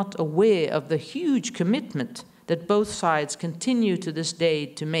are not aware of the huge commitment that both sides continue to this day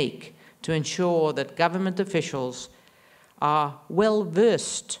to make to ensure that government officials are well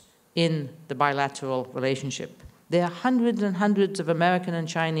versed in the bilateral relationship. There are hundreds and hundreds of American and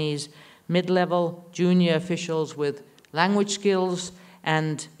Chinese mid-level junior officials with language skills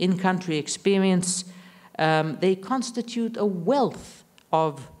and in-country experience. They constitute a wealth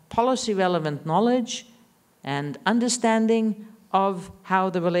of policy-relevant knowledge and understanding of how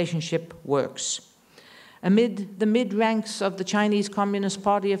the relationship works. Amid the mid-ranks of the Chinese Communist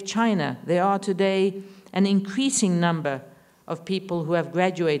Party of China, there are today an increasing number of people who have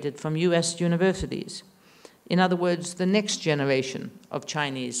graduated from US universities. In other words, the next generation of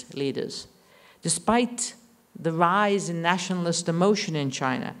Chinese leaders. Despite the rise in nationalist emotion in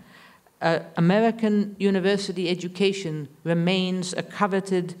China, American university education remains a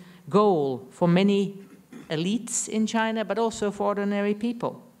coveted goal for many elites in China, but also for ordinary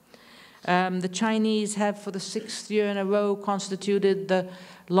people. The Chinese have, for the 6th year in a row, constituted the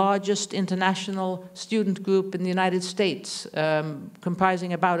largest international student group in the United States,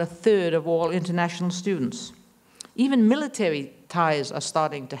 comprising about 1/3 of all international students. Even military ties are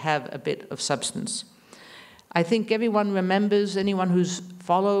starting to have a bit of substance. I think everyone remembers, anyone who's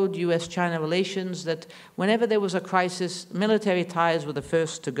followed US-China relations, that whenever there was a crisis, military ties were the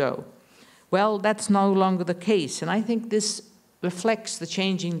first to go. Well, that's no longer the case, and I think this reflects the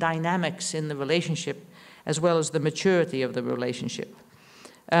changing dynamics in the relationship as well as the maturity of the relationship.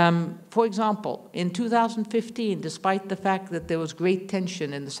 For example, in 2015, despite the fact that there was great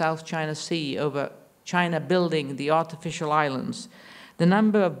tension in the South China Sea over China building the artificial islands, the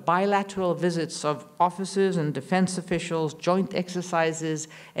number of bilateral visits of officers and defense officials, joint exercises,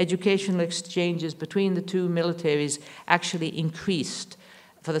 educational exchanges between the two militaries actually increased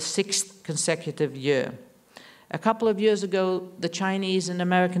for the 6th consecutive year. A couple of years ago, the Chinese and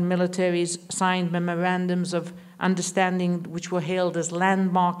American militaries signed memorandums of understanding which were hailed as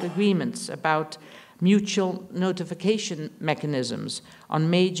landmark agreements about mutual notification mechanisms on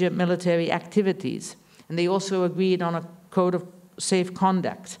major military activities. And they also agreed on a code of safe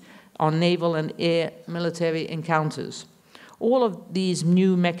conduct on naval and air military encounters. All of these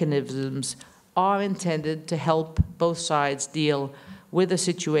new mechanisms are intended to help both sides deal with a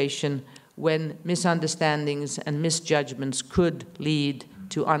situation when misunderstandings and misjudgments could lead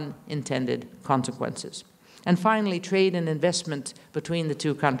to unintended consequences. And finally, trade and investment between the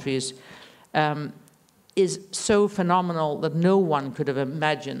two countries is so phenomenal that no one could have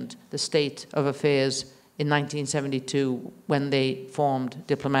imagined the state of affairs in 1972 when they formed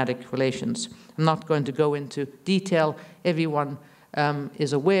diplomatic relations. I'm not going to go into detail. Everyone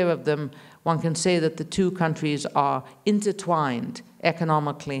is aware of them. One can say that the two countries are intertwined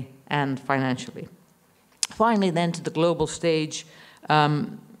economically and financially. Finally, then, to the global stage,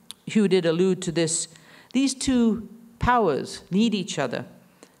 Hugh did allude to this. These two powers need each other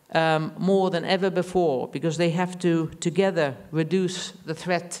more than ever before because they have to together reduce the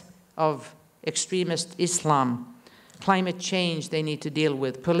threat of extremist Islam, climate change they need to deal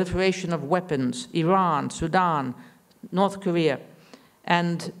with, proliferation of weapons, Iran, Sudan, North Korea,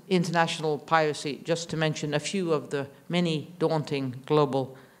 and international piracy, just to mention a few of the many daunting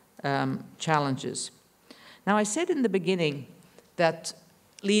global challenges. Now, I said in the beginning that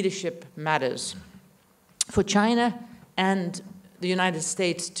leadership matters. For China and the United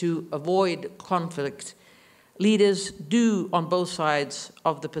States to avoid conflict, leaders do, on both sides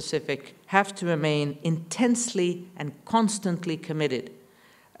of the Pacific, have to remain intensely and constantly committed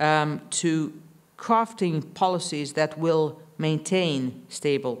to crafting policies that will maintain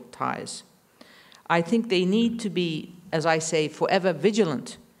stable ties. I think they need to be, as I say, forever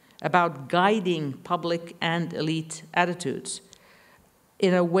vigilant about guiding public and elite attitudes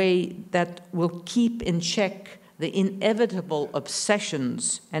in a way that will keep in check the inevitable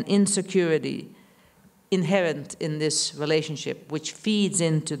obsessions and insecurity inherent in this relationship, which feeds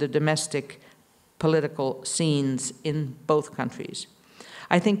into the domestic political scenes in both countries.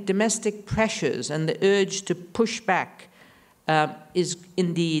 I think domestic pressures and the urge to push back is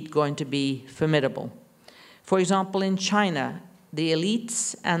indeed going to be formidable. For example, in China, the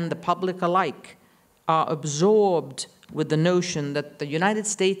elites and the public alike are absorbed with the notion that the United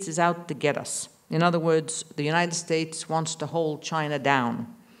States is out to get us. In other words, the United States wants to hold China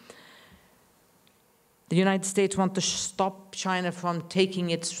down. The United States wants to stop China from taking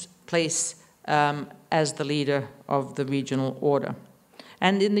its place as the leader of the regional order.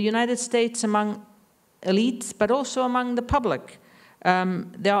 And in the United States, among elites, but also among the public,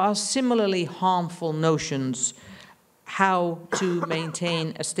 there are similarly harmful notions how to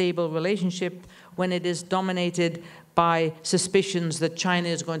maintain a stable relationship when it is dominated by suspicions that China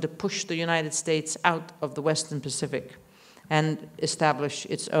is going to push the United States out of the Western Pacific and establish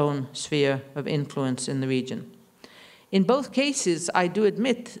its own sphere of influence in the region. In both cases, I do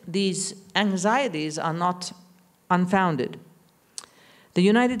admit these anxieties are not unfounded. The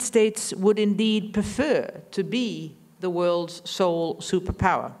United States would indeed prefer to be the world's sole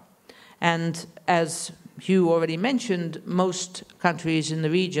superpower. And as Hugh already mentioned, most countries in the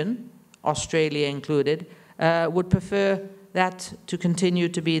region, Australia included, would prefer that to continue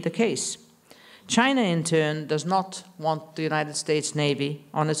to be the case. China, in turn, does not want the United States Navy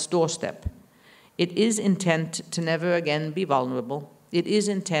on its doorstep. It is intent to never again be vulnerable. It is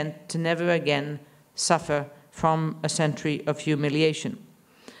intent to never again suffer from a century of humiliation.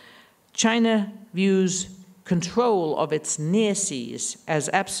 China views control of its near seas as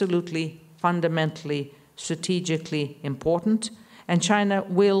absolutely, fundamentally, strategically important, and China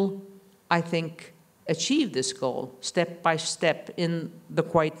will, I think, achieve this goal step by step in the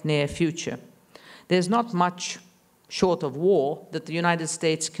quite near future. There's not much short of war that the United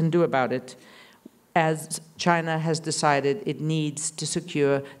States can do about it, as China has decided it needs to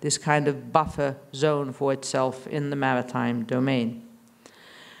secure this kind of buffer zone for itself in the maritime domain.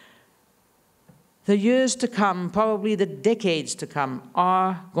 The years to come, probably the decades to come,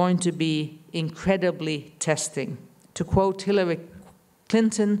 are going to be incredibly testing. To quote Hillary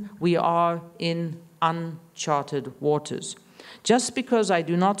Clinton, we are in uncharted waters. Just because I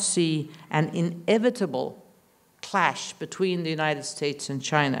do not see an inevitable clash between the United States and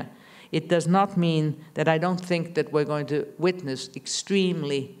China, it does not mean that I don't think that we're going to witness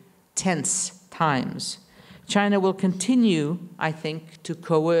extremely tense times. China will continue, I think, to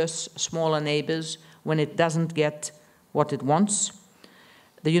coerce smaller neighbors when it doesn't get what it wants.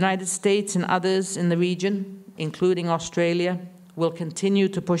 The United States and others in the region, including Australia, will continue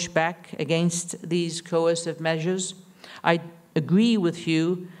to push back against these coercive measures. I agree with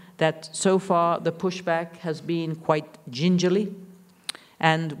Hugh that so far the pushback has been quite gingerly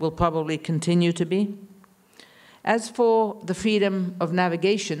and will probably continue to be. As for the freedom of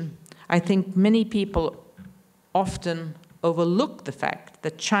navigation, I think many people often overlook the fact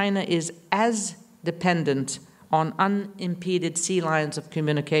that China is as dependent on unimpeded sea lines of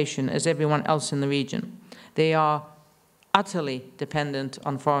communication as everyone else in the region. They are utterly dependent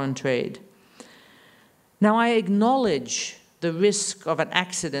on foreign trade. Now, I acknowledge the risk of an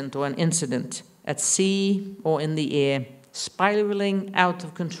accident or an incident at sea or in the air spiraling out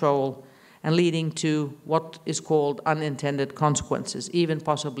of control and leading to what is called unintended consequences, even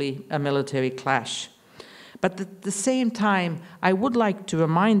possibly a military clash. But at the same time, I would like to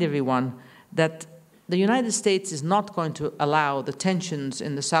remind everyone that the United States is not going to allow the tensions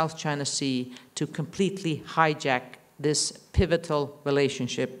in the South China Sea to completely hijack this pivotal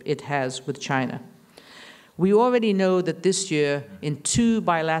relationship it has with China. We already know that this year, in 2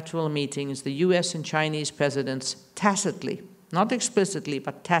 bilateral meetings, the US and Chinese presidents tacitly, not explicitly,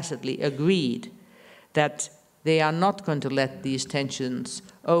 but tacitly agreed that they are not going to let these tensions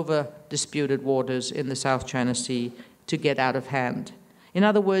over disputed waters in the South China Sea to get out of hand. In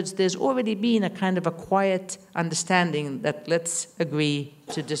other words, there's already been a kind of a quiet understanding that let's agree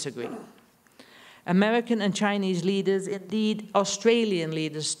to disagree. American and Chinese leaders, indeed Australian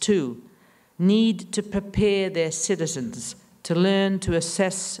leaders too, need to prepare their citizens to learn to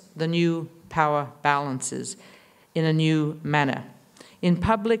assess the new power balances in a new manner. In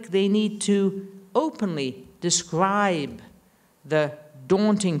public, they need to openly describe the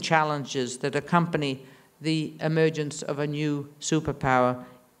daunting challenges that accompany the emergence of a new superpower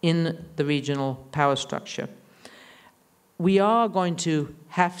in the regional power structure. We are going to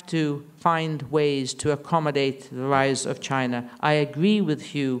have to find ways to accommodate the rise of China. I agree with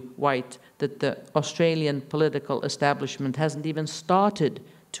Hugh White that the Australian political establishment hasn't even started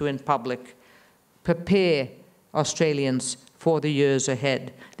to, in public, prepare Australians for the years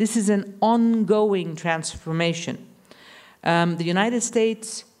ahead. This is an ongoing transformation. The United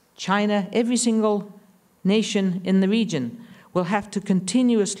States, China, every single nation in the region will have to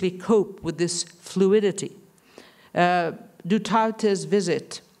continuously cope with this fluidity. Duterte's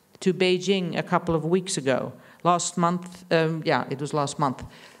visit to Beijing a couple of weeks ago, last month, it was last month,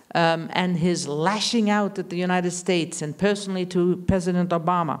 and his lashing out at the United States and personally to President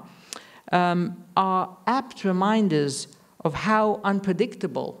Obama are apt reminders of how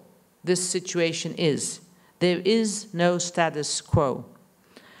unpredictable this situation is. There is no status quo.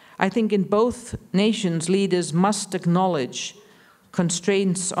 I think in both nations, leaders must acknowledge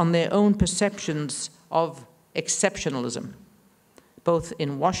constraints on their own perceptions of exceptionalism, both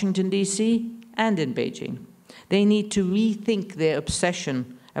in Washington, D.C. and in Beijing. They need to rethink their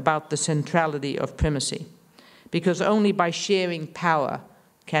obsession about the centrality of primacy, because only by sharing power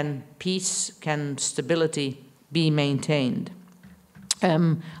can peace, can stability be maintained.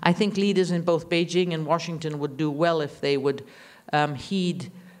 I think leaders in both Beijing and Washington would do well if they would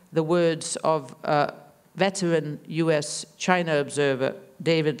heed the words of veteran US-China observer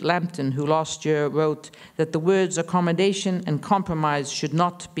David Lampton, who last year wrote that the words accommodation and compromise should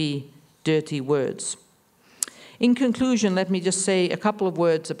not be dirty words. In conclusion, let me just say a couple of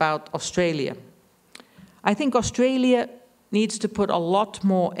words about Australia. I think Australia needs to put a lot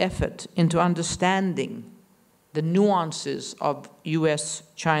more effort into understanding the nuances of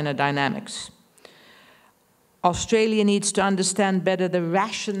US-China dynamics. Australia needs to understand better the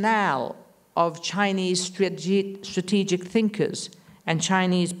rationale of Chinese strategic thinkers and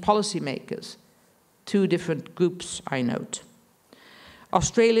Chinese policymakers, two different groups, I note.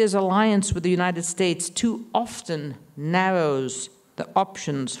 Australia's alliance with the United States too often narrows the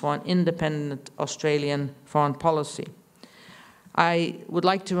options for an independent Australian foreign policy. I would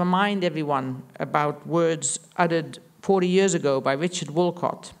like to remind everyone about words uttered 40 years ago by Richard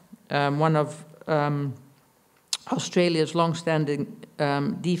Woolcott, one of Australia's long-standing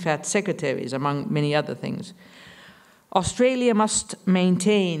DFAT secretaries, among many other things. Australia must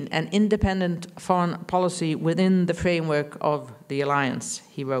maintain an independent foreign policy within the framework of the alliance,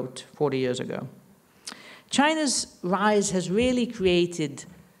 he wrote 40 years ago. China's rise has really created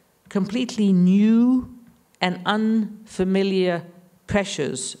completely new and unfamiliar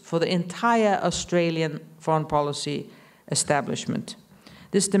pressures for the entire Australian foreign policy establishment.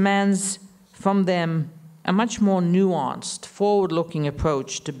 This demands from them a much more nuanced, forward-looking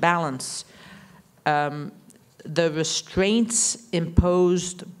approach to balance the restraints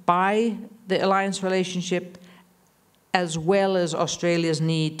imposed by the alliance relationship, as well as Australia's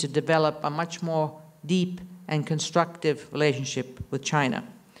need to develop a much more deep and constructive relationship with China.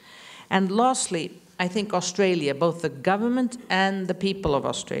 And lastly, I think Australia, both the government and the people of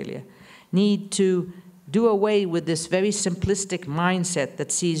Australia, need to do away with this very simplistic mindset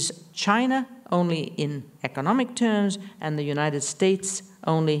that sees China only in economic terms and the United States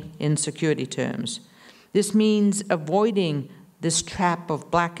only in security terms. This means avoiding this trap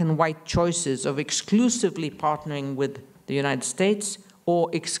of black and white choices of exclusively partnering with the United States or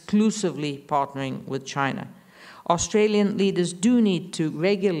exclusively partnering with China. Australian leaders do need to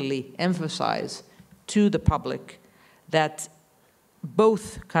regularly emphasize to the public that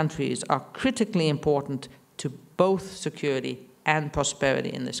both countries are critically important to both security and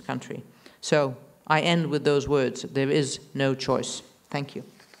prosperity in this country. So I end with those words. There is no choice. Thank you.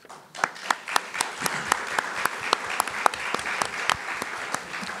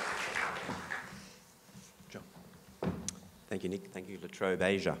 Thank you, Nick. Thank you, La Trobe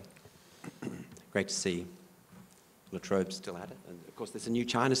Asia. Great to see La Trobe still at it. And of course, there's a new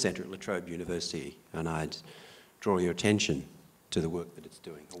China Centre at La Trobe University, and I'd draw your attention to the work that it's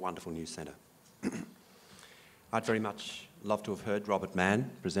doing. A wonderful new centre. I'd very much love to have heard Robert Mann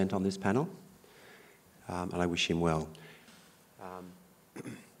present on this panel, and I wish him well.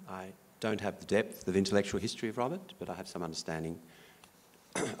 I don't have the depth of intellectual history of Robert, but I have some understanding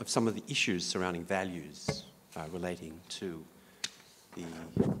of some of the issues surrounding values relating to the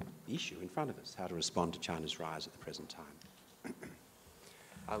issue in front of us, how to respond to China's rise at the present time.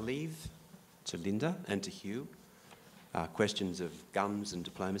 I'll leave to Linda and to Hugh questions of guns and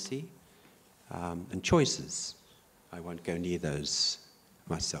diplomacy and choices. I won't go near those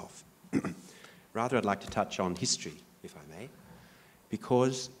myself. Rather, I'd like to touch on history, if I may,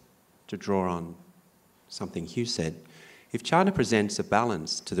 because, to draw on something Hugh said, if China presents a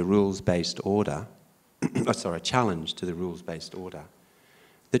balance to the rules-based order, a challenge to the rules-based order,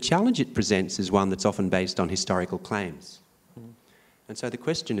 the challenge it presents is one that's often based on historical claims. And so the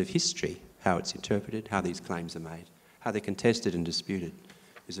question of history, how it's interpreted, how these claims are made, how they're contested and disputed,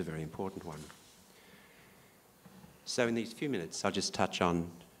 is a very important one. So in these few minutes, I'll just touch on...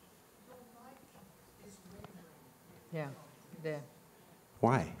 Yeah, there.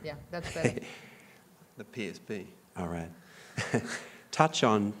 Why? Yeah, that's better. The PSB. All right. Touch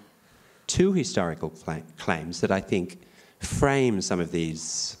on two historical claims that I think frame some of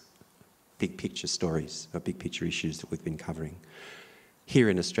these big picture stories or big picture issues that we've been covering here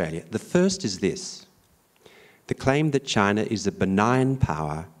in Australia. The first is this: the claim that China is a benign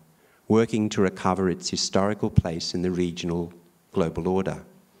power working to recover its historical place in the regional global order.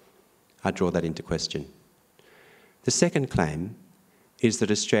 I draw that into question. The second claim is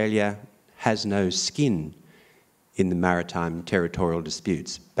that Australia has no skin in the maritime territorial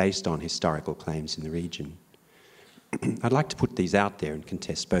disputes based on historical claims in the region. I'd like to put these out there and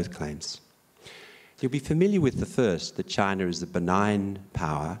contest both claims. You'll be familiar with the first, that China is a benign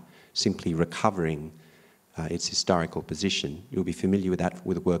power simply recovering its historical position. You'll be familiar with that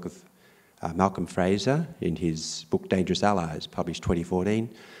with the work of Malcolm Fraser in his book Dangerous Allies, published 2014,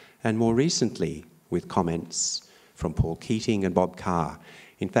 and more recently with comments from Paul Keating and Bob Carr.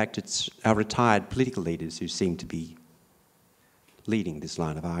 In fact, it's our retired political leaders who seem to be leading this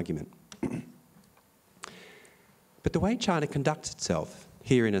line of argument. But the way China conducts itself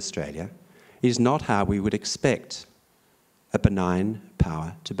here in Australia is not how we would expect a benign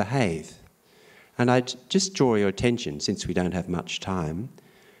power to behave. And I'd just draw your attention, since we don't have much time,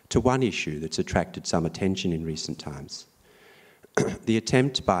 to one issue that's attracted some attention in recent times. The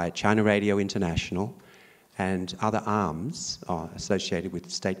attempt by China Radio International and other arms are associated with the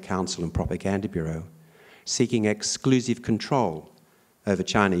State Council and Propaganda Bureau, seeking exclusive control over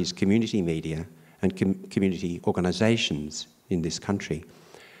Chinese community media and community organisations in this country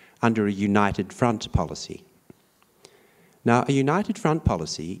under a united front policy. Now, a united front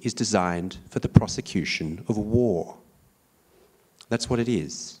policy is designed for the prosecution of war. That's what it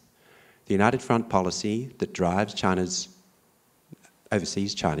is. The united front policy that drives China's,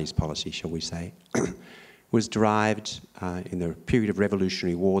 overseas Chinese policy, shall we say, was derived in the period of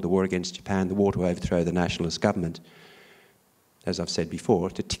Revolutionary War, the war against Japan, the war to overthrow the nationalist government, as I've said before,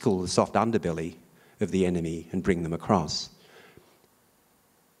 to tickle the soft underbelly of the enemy and bring them across.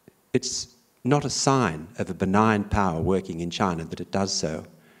 It's not a sign of a benign power working in China that it does so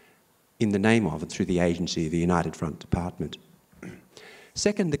in the name of and through the agency of the United Front Department.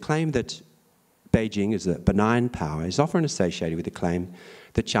 Second, the claim that Beijing is a benign power is often associated with the claim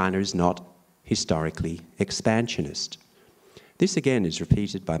that China is not historically expansionist. This again is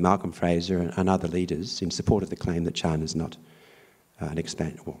repeated by Malcolm Fraser and other leaders in support of the claim that China is not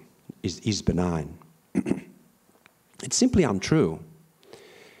is benign. It's simply untrue.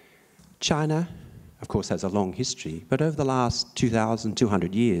 China, of course, has a long history, but over the last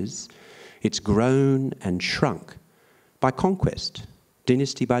 2,200 years, it's grown and shrunk by conquest,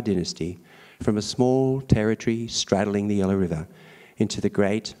 dynasty by dynasty, from a small territory straddling the Yellow River into the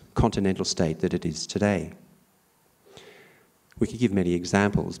great continental state that it is today. We could give many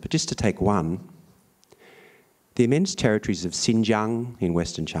examples, but just to take one, the immense territories of Xinjiang in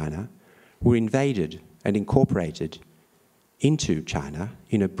Western China were invaded and incorporated into China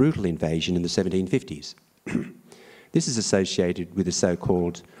in a brutal invasion in the 1750s. This is associated with the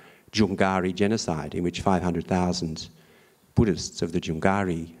so-called Jungari genocide, in which 500,000 Buddhists of the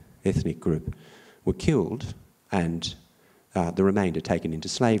Jungari ethnic group were killed and the remainder taken into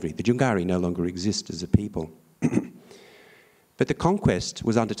slavery. The Jungari no longer exist as a people. But the conquest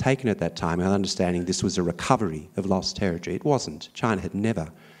was undertaken at that time, and understanding this was a recovery of lost territory. It wasn't. China had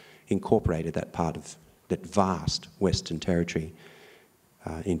never incorporated that part of that vast Western territory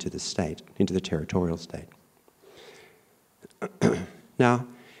into the state, into the territorial state. Now,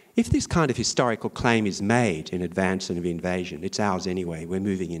 if this kind of historical claim is made in advance of an invasion, it's ours anyway, we're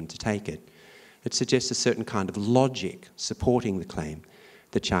moving in to take it, it suggests a certain kind of logic supporting the claim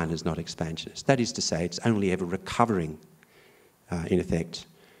that China is not expansionist. That is to say, it's only ever recovering, in effect,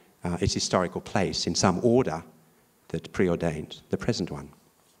 its historical place in some order that preordained the present one.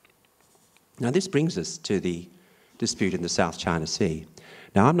 Now, this brings us to the dispute in the South China Sea.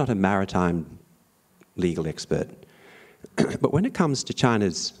 Now, I'm not a maritime legal expert, but when it comes to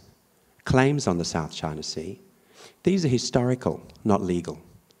China's claims on the South China Sea, these are historical, not legal.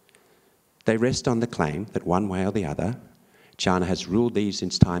 They rest on the claim that one way or the other, China has ruled these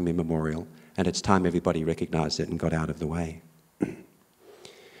since time immemorial, and it's time everybody recognised it and got out of the way.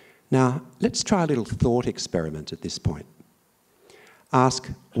 Now, let's try a little thought experiment at this point.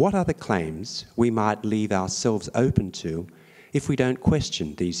 Ask what other claims we might leave ourselves open to if we don't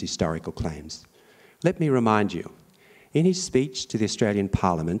question these historical claims. Let me remind you, in his speech to the Australian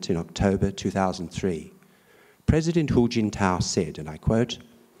Parliament in October 2003, President Hu Jintao said, and I quote,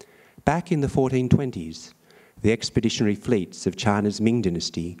 "Back in the 1420s, the expeditionary fleets of China's Ming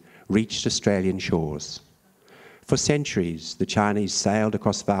dynasty reached Australian shores. For centuries, the Chinese sailed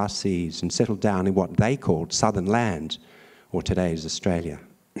across vast seas and settled down in what they called southern land, or today's Australia."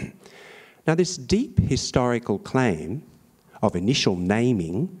 Now, this deep historical claim of initial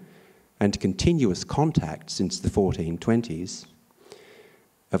naming and continuous contact since the 1420s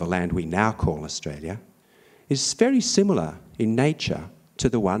of a land we now call Australia is very similar in nature to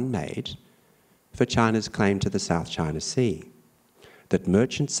the one made for China's claim to the South China Sea, that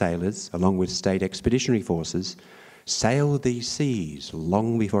merchant sailors, along with state expeditionary forces, sailed these seas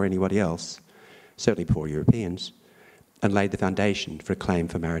long before anybody else, certainly before Europeans, and laid the foundation for a claim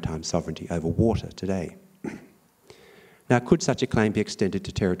for maritime sovereignty over water today. Now, could such a claim be extended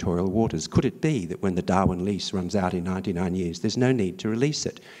to territorial waters? Could it be that when the Darwin lease runs out in 99 years, there's no need to release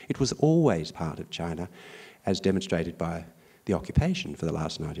it? It was always part of China, as demonstrated by the occupation for the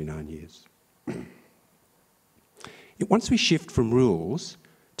last 99 years. Once we shift from rules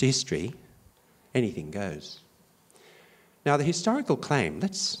to history, anything goes. Now, the historical claim,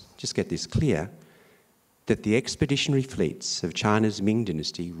 let's just get this clear, that the expeditionary fleets of China's Ming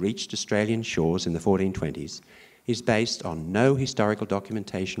dynasty reached Australian shores in the 1420s is based on no historical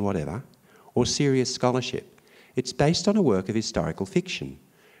documentation whatever, or serious scholarship. It's based on a work of historical fiction,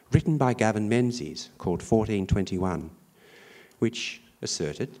 written by Gavin Menzies, called 1421, which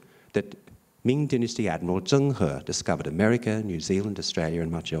asserted that Ming dynasty Admiral Zheng He discovered America, New Zealand, Australia,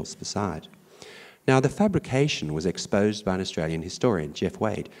 and much else beside. Now, the fabrication was exposed by an Australian historian, Geoff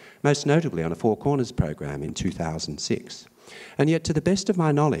Wade, most notably on a Four Corners program in 2006. And yet, to the best of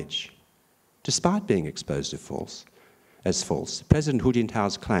my knowledge, despite being exposed as false, President Hu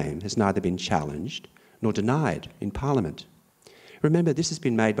Jintao's claim has neither been challenged nor denied in Parliament. Remember, this has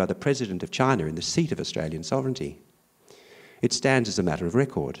been made by the President of China in the seat of Australian sovereignty. It stands as a matter of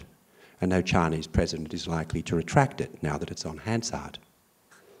record, and no Chinese president is likely to retract it now that it's on Hansard.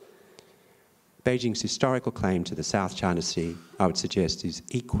 Beijing's historical claim to the South China Sea, I would suggest, is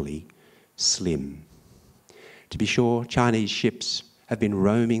equally slim. To be sure, Chinese ships have been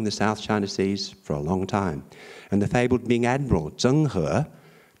roaming the South China Seas for a long time, and the fabled Ming Admiral Zheng He,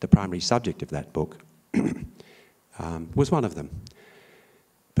 the primary subject of that book, was one of them.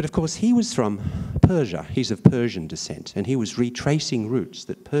 But of course, he was from Persia. He's of Persian descent, and he was retracing routes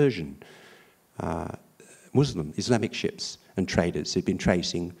that Persian Muslim Islamic ships and traders had been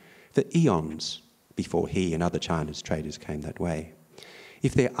tracing for eons before he and other China's traders came that way.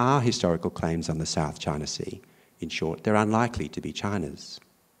 If there are historical claims on the South China Sea, in short, they're unlikely to be China's.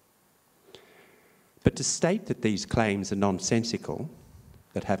 But to state that these claims are nonsensical,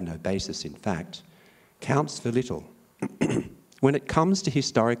 that have no basis in fact, counts for little. When it comes to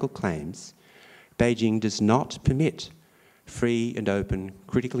historical claims, Beijing does not permit free and open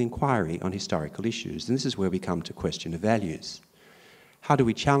critical inquiry on historical issues. And this is where we come to question of values. How do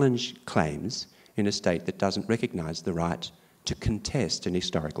we challenge claims in a state that doesn't recognise the right to contest an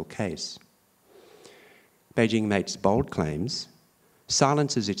historical case? Beijing makes bold claims,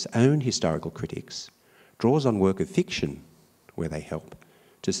 silences its own historical critics, draws on work of fiction where they help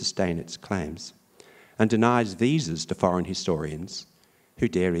to sustain its claims, and denies visas to foreign historians who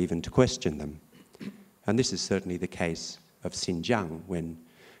dare even to question them. And this is certainly the case of Xinjiang, when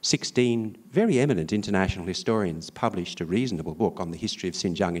 16 very eminent international historians published a reasonable book on the history of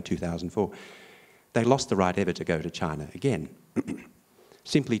Xinjiang in 2004. They lost the right ever to go to China again,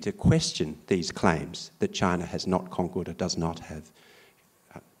 simply to question these claims that China has not conquered or does not have,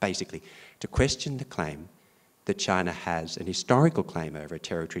 basically, to question the claim that China has an historical claim over a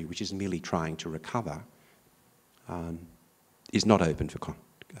territory which is merely trying to recover, is not open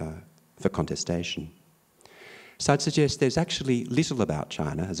for contestation. So I'd suggest there's actually little about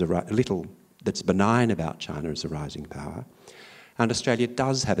China, little that's benign about China as a rising power, and Australia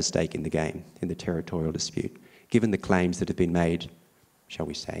does have a stake in the game, in the territorial dispute, given the claims that have been made, shall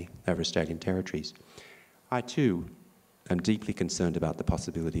we say, over Australian territories. I too am deeply concerned about the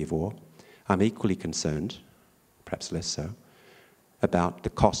possibility of war. I'm equally concerned, perhaps less so, about the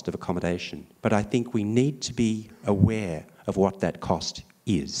cost of accommodation. But I think we need to be aware of what that cost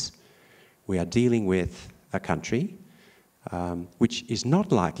is. We are dealing with a country which is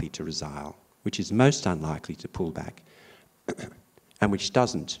not likely to resile, which is most unlikely to pull back, and which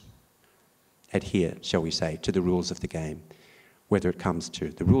doesn't adhere, shall we say, to the rules of the game, whether it comes to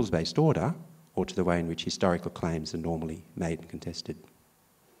the rules-based order or to the way in which historical claims are normally made and contested.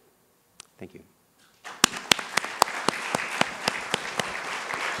 Thank you.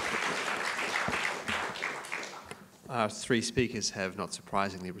 Our three speakers have, not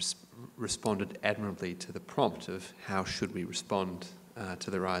surprisingly, responded admirably to the prompt of how should we respond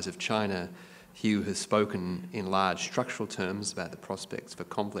to the rise of China. Hugh has spoken in large structural terms about the prospects for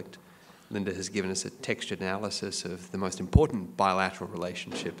conflict. Linda has given us a textured analysis of the most important bilateral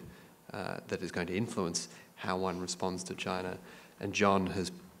relationship that is going to influence how one responds to China. And John has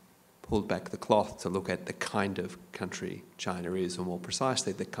pulled back the cloth to look at the kind of country China is, or more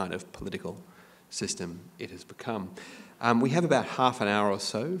precisely, the kind of political system it has become. We have about half an hour or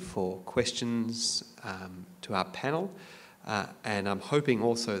so for questions to our panel, and I'm hoping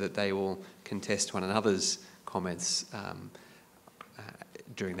also that they will contest one another's comments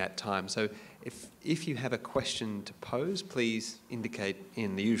during that time. So if you have a question to pose, please indicate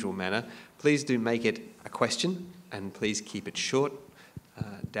in the usual manner. Please do make it a question, and please keep it short.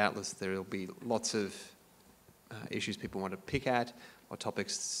 Doubtless there will be lots of issues people want to pick at, or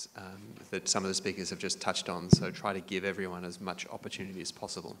topics that some of the speakers have just touched on, so try to give everyone as much opportunity as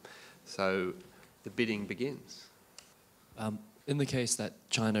possible. So the bidding begins. In the case that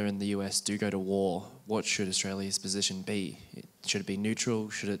China and the US do go to war, what should Australia's position be? Should it be neutral?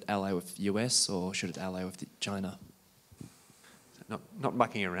 Should it ally with the US, or should it ally with China? Not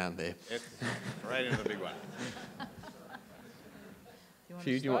mucking around there. Yep. Right into the big one.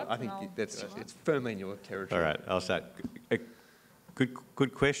 I think it's firmly in your territory. All right, I'll start.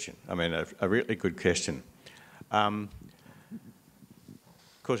 Good question. I mean, a really good question. Of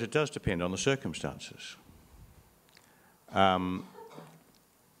course, it does depend on the circumstances.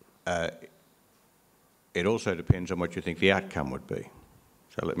 It also depends on what you think the outcome would be.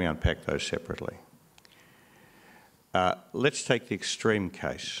 So let me unpack those separately. Let's take the extreme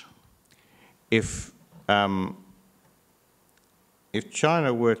case. If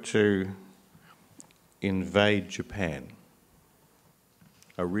China were to invade Japan,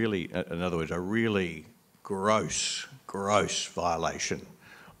 in other words, a really gross violation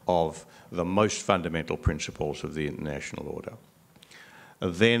of the most fundamental principles of the international order,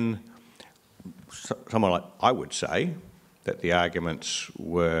 then someone like I would say that the arguments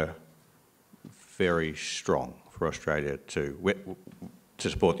were very strong for Australia to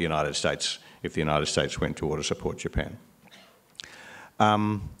support the United States if the United States went to war to support Japan.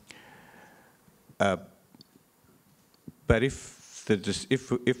 But if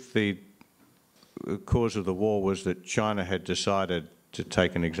the cause of the war was that China had decided, to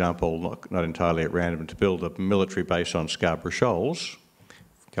take an example not entirely at random, to build a military base on Scarborough Shoals,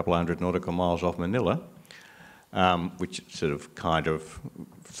 a couple of hundred nautical miles off Manila, which it sort of kind of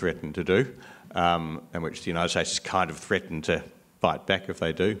threatened to do, and which the United States has kind of threatened to fight back if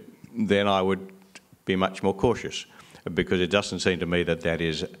they do, then I would be much more cautious, because it doesn't seem to me that that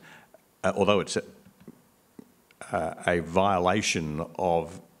is, although it's a violation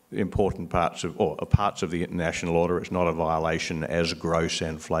of important parts of, or parts of the international order, it's not a violation as gross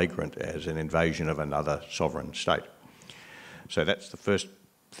and flagrant as an invasion of another sovereign state. So that's the first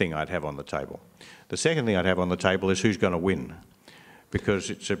thing I'd have on the table. The second thing I'd have on the table is who's going to win, because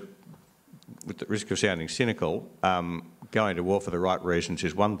it's with the risk of sounding cynical, going to war for the right reasons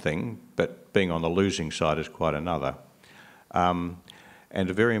is one thing, but being on the losing side is quite another. And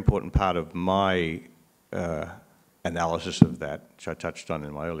a very important part of my analysis of that, which I touched on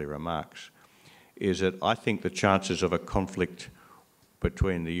in my earlier remarks, is that I think the chances of a conflict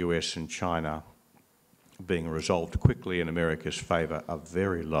between the US and China being resolved quickly in America's favour are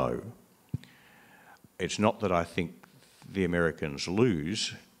very low. It's not that I think the Americans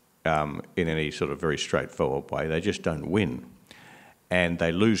lose in any sort of very straightforward way, they just don't win. And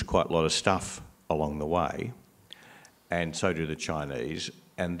they lose quite a lot of stuff along the way, and so do the Chinese,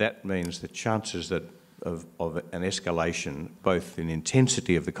 and that means the chances that of an escalation, both in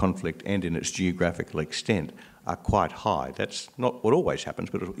intensity of the conflict and in its geographical extent, are quite high. That's not what always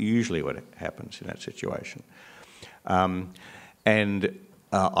happens, but usually what happens in that situation. I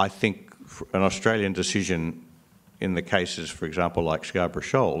think an Australian decision in the cases, for example, like Scarborough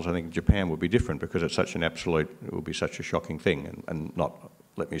Shoals, I think Japan would be different, because it's such an absolute, it would be such a shocking thing, and not,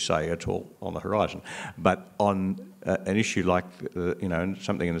 let me say, at all on the horizon. But on an issue like,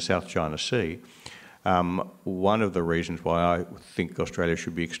 something in the South China Sea, one of the reasons why I think Australia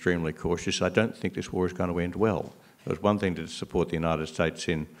should be extremely cautious, I don't think this war is going to end well. It was one thing to support the United States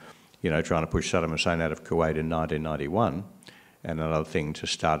in, trying to push Saddam Hussein out of Kuwait in 1991, and another thing to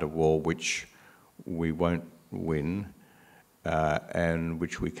start a war which we won't win, and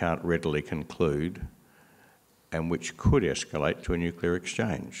which we can't readily conclude, and which could escalate to a nuclear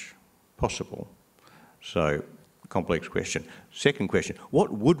exchange. Possible. So, complex question. Second question,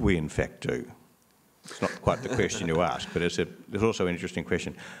 what would we in fact do? It's not quite the question you asked, but it's also an interesting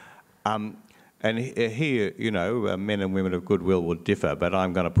question. And here, men and women of goodwill will differ, but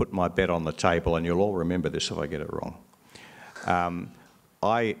I'm going to put my bet on the table, and you'll all remember this if I get it wrong.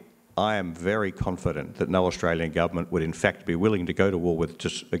 I am very confident that no Australian government would in fact be willing to go to war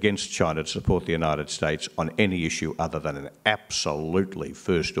against China to support the United States on any issue other than an absolutely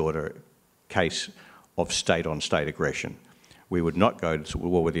first-order case of state-on-state aggression. We would not go to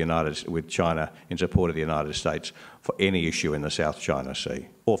war with China in support of the United States for any issue in the South China Sea,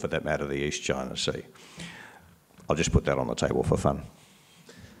 or for that matter, the East China Sea. I'll just put that on the table for fun.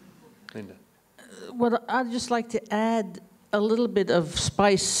 Linda. Well, I'd just like to add a little bit of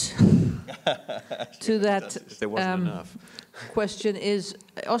spice to that there wasn't enough. question.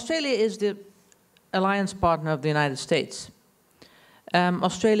 Australia is the alliance partner of the United States.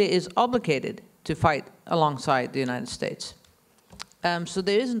 Australia is obligated to fight alongside the United States. So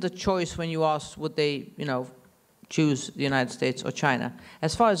there isn't a choice when you ask would they, choose the United States or China.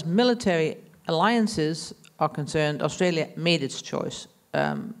 As far as military alliances are concerned, Australia made its choice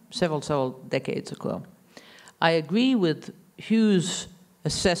several decades ago. I agree with Hugh's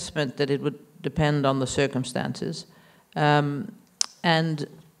assessment that it would depend on the circumstances.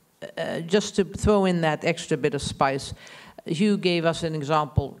 Just to throw in that extra bit of spice, Hugh gave us an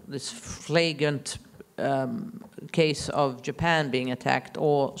example, this flagrant case of Japan being attacked,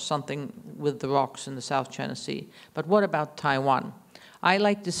 or something with the rocks in the South China Sea. But what about Taiwan? I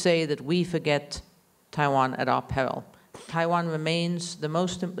like to say that we forget Taiwan at our peril. Taiwan remains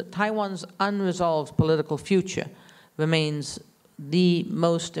Taiwan's unresolved political future remains the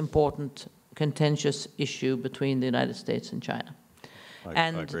most important contentious issue between the United States and China. I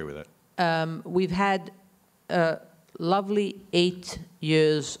agree with that. We've had lovely 8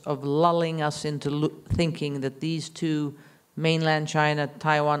 years of lulling us into thinking that these two, mainland China,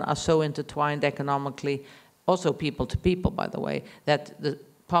 Taiwan, are so intertwined economically, also people to people, by the way, that the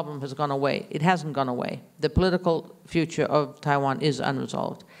problem has gone away. It hasn't gone away. The political future of Taiwan is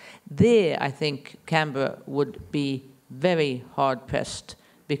unresolved. There, I think Canberra would be very hard-pressed,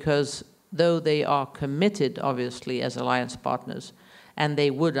 because though they are committed, obviously, as alliance partners, and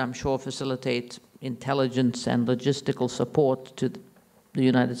they would, I'm sure, facilitate intelligence and logistical support to the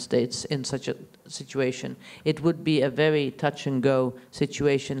United States in such a situation, it would be a very touch-and-go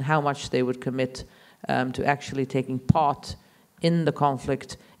situation how much they would commit to actually taking part in the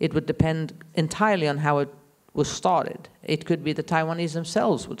conflict. It would depend entirely on how it was started. It could be the Taiwanese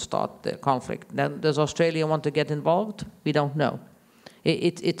themselves would start the conflict. Now, does Australia want to get involved? We don't know.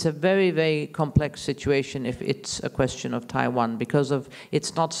 It's a very, very complex situation if it's a question of Taiwan, because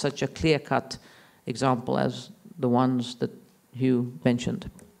it's not such a clear-cut example as the ones that Hugh mentioned.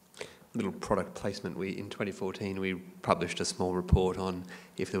 Little product placement. In 2014, we published a small report on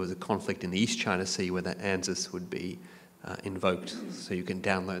if there was a conflict in the East China Sea, whether ANZUS would be invoked. So you can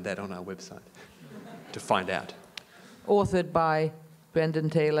download that on our website to find out. Authored by Brendan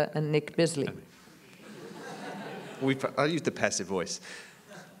Taylor and Nick Bisley. I used the passive voice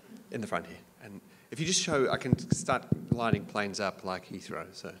in the front here. And if you just show, I can start lining planes up like Heathrow.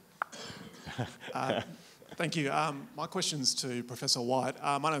 So. Thank you. My question's to Professor White.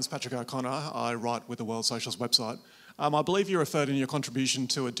 My name's Patrick O'Connor. I write with the World Socialist website. I believe you referred in your contribution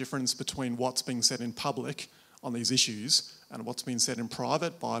to a difference between what's being said in public on these issues and what's being said in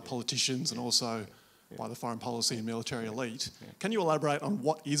private by politicians and also by the foreign policy and military elite. Can you elaborate on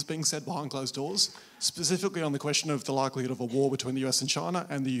what is being said behind closed doors, specifically on the question of the likelihood of a war between the US and China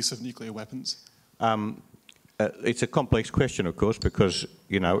and the use of nuclear weapons? It's a complex question, of course, because,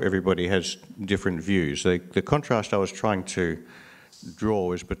 everybody has different views. The contrast I was trying to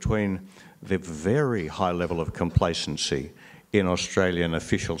draw is between the very high level of complacency in Australian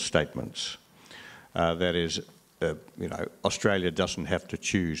official statements. That is, Australia doesn't have to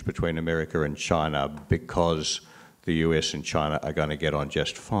choose between America and China because the US and China are going to get on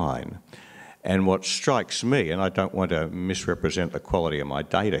just fine. And what strikes me, and I don't want to misrepresent the quality of my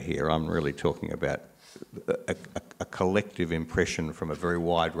data here, I'm really talking about a collective impression from a very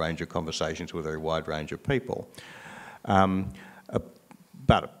wide range of conversations with a very wide range of people,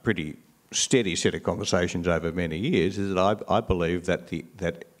 but a pretty steady set of conversations over many years, is that I believe that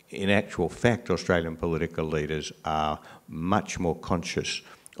in actual fact Australian political leaders are much more conscious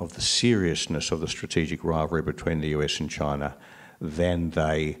of the seriousness of the strategic rivalry between the US and China than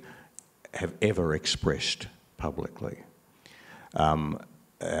they have ever expressed publicly.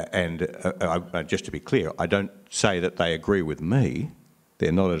 Just to be clear, I don't say that they agree with me.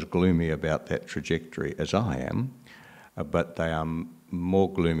 They're not as gloomy about that trajectory as I am, but they are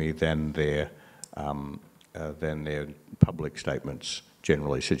more gloomy than their public statements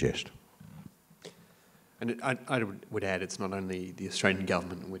generally suggest. And I would add, it's not only the Australian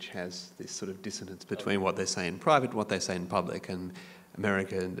government which has this sort of dissonance between what they say in private and what they say in public, and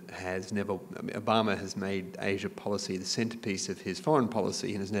America has never, Obama has made Asia policy the centrepiece of his foreign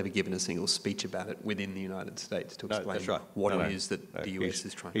policy and has never given a single speech about it within the United States to explain what it is that the US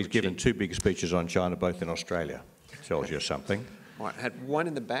is trying to achieve. He's given 2 big speeches on China, both in Australia. Tells you something. Right, I had one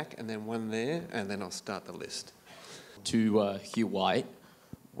in the back and then one there, and then I'll start the list. To Hugh White,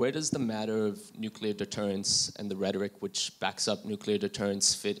 where does the matter of nuclear deterrence and the rhetoric which backs up nuclear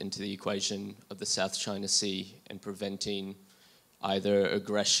deterrence fit into the equation of the South China Sea and preventing either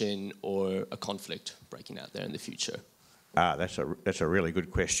aggression or a conflict breaking out there in the future? That's a really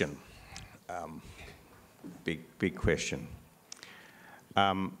good question. Big question.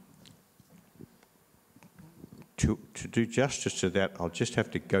 To do justice to that, I'll just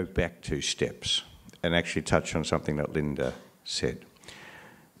have to go back 2 steps and actually touch on something that Linda said.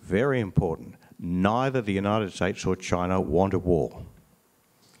 Very important. Neither the United States or China want a war.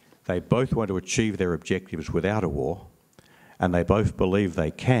 They both want to achieve their objectives without a war, and they both believe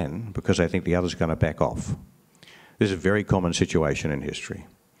they can because they think the other's going to back off. This is a very common situation in history.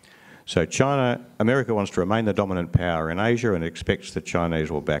 So America wants to remain the dominant power in Asia and expects the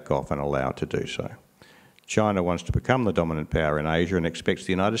Chinese will back off and allow it to do so. China wants to become the dominant power in Asia and expects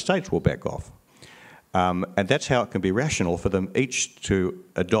the United States will back off. And that's how it can be rational for them each to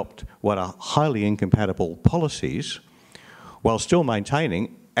adopt what are highly incompatible policies while still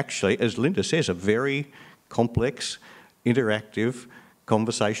maintaining, actually, as Linda says, a very complex, interactive,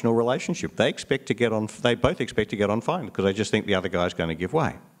 conversational relationship. They both expect to get on fine because they just think the other guy's going to give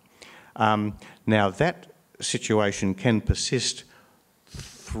way. Now that situation can persist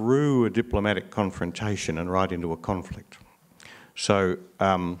through a diplomatic confrontation and right into a conflict. So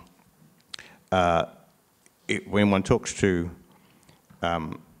when one talks to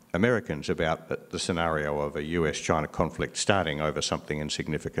Americans about the scenario of a US-China conflict starting over something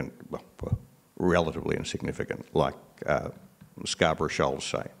insignificant, well, relatively insignificant, like Scarborough Shoals,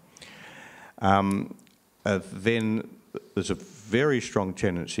 say, then there's a very strong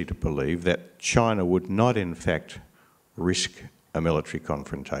tendency to believe that China would not, in fact, risk a military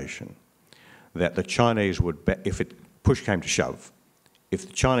confrontation. That the Chinese would, if push came to shove, if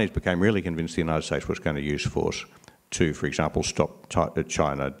the Chinese became really convinced the United States was going to use force to, for example, stop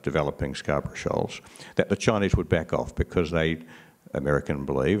China developing Scarborough Shoals, that the Chinese would back off because they, Americans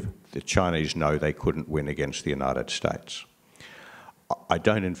believe, the Chinese know they couldn't win against the United States. I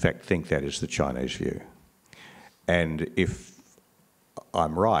don't, in fact, think that is the Chinese view. And if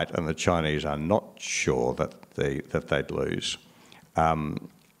I'm right and the Chinese are not sure that they'd lose, and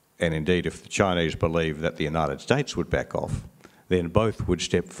indeed if the Chinese believe that the United States would back off, then both would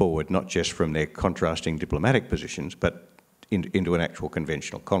step forward not just from their contrasting diplomatic positions, but into an actual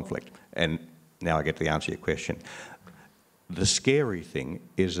conventional conflict. And now I get to the answer to your question. The scary thing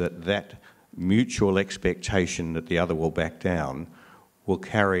is that mutual expectation that the other will back down will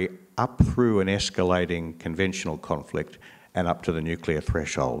carry up through an escalating conventional conflict and up to the nuclear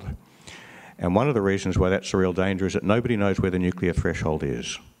threshold. And one of the reasons why that's a real danger is that nobody knows where the nuclear threshold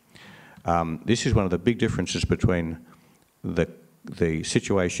is. This is one of the big differences between the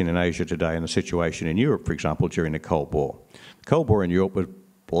situation in Asia today and the situation in Europe, for example, during the Cold War. The Cold War in Europe was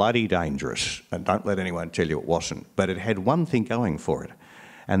bloody dangerous, and don't let anyone tell you it wasn't, but it had one thing going for it,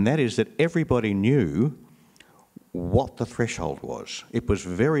 and that is that everybody knew what the threshold was. It was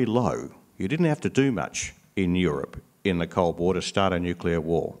very low. You didn't have to do much in Europe in the Cold War to start a nuclear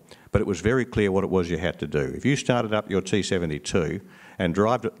war, but it was very clear what it was you had to do. If you started up your T-72 and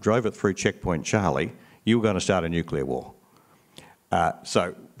drove it through Checkpoint Charlie, you were going to start a nuclear war.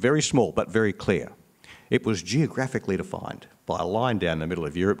 So very small, but very clear. It was geographically defined by a line down the middle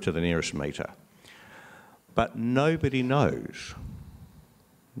of Europe to the nearest metre. But nobody knows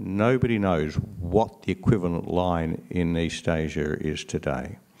what the equivalent line in East Asia is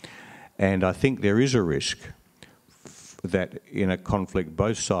today. And I think there is a risk that in a conflict,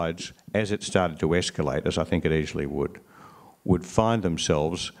 both sides, as it started to escalate, as I think it easily would find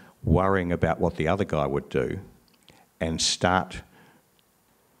themselves worrying about what the other guy would do and start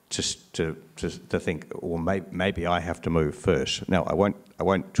to think, well, maybe I have to move first. Now, I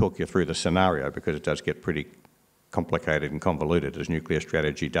won't talk you through the scenario because it does get pretty complicated and convoluted, as nuclear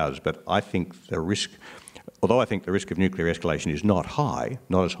strategy does, but I think the risk, although I think the risk of nuclear escalation is not high,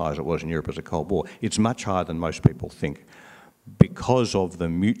 not as high as it was in Europe as a Cold War, it's much higher than most people think because of the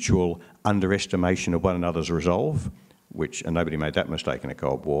mutual underestimation of one another's resolve, and nobody made that mistake in a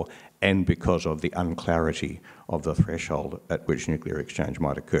Cold War, and because of the unclarity of the threshold at which nuclear exchange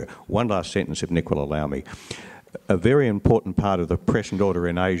might occur. One last sentence, if Nick will allow me. A very important part of the present order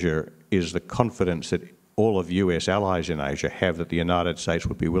in Asia is the confidence that all of US allies in Asia have that the United States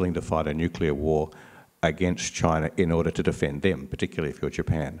would be willing to fight a nuclear war against China in order to defend them, particularly if you're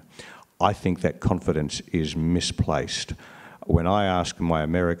Japan. I think that confidence is misplaced. When I ask my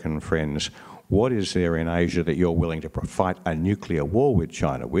American friends, what is there in Asia that you're willing to fight a nuclear war with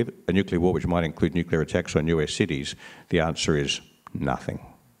China with, a nuclear war which might include nuclear attacks on US cities? The answer is nothing.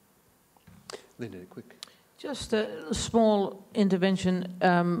 Linda, quick. Just a small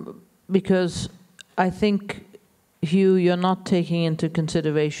intervention, because I think, Hugh, you're not taking into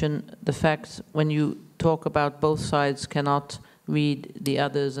consideration the fact when you talk about both sides cannot read the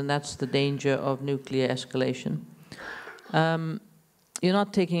others, and that's the danger of nuclear escalation. You're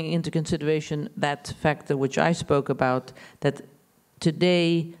not taking into consideration that factor which I spoke about, that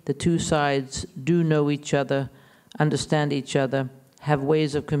today the two sides do know each other, understand each other, have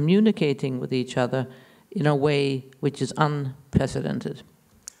ways of communicating with each other in a way which is unprecedented.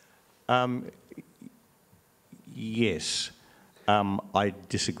 Yes, I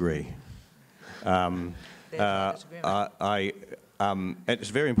disagree. It's a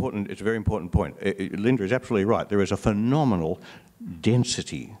very important point. Linda is absolutely right. There is a phenomenal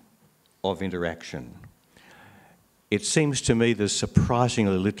density of interaction. It seems to me there's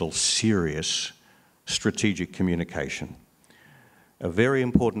surprisingly little serious strategic communication. Very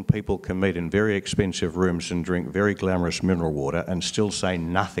important people can meet in very expensive rooms and drink very glamorous mineral water and still say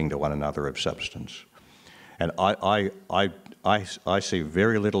nothing to one another of substance. And I see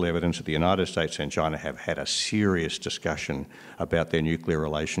very little evidence that the United States and China have had a serious discussion about their nuclear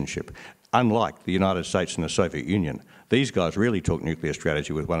relationship. unlike the United States and the Soviet Union, these guys really talk nuclear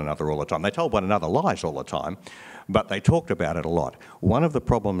strategy with one another all the time. They told one another lies all the time, but they talked about it a lot. One of the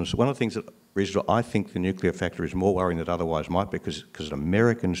problems, one of the things that reasons I think the nuclear factor is more worrying than it otherwise might be, because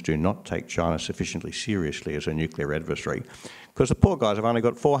Americans do not take China sufficiently seriously as a nuclear adversary, because the poor guys have only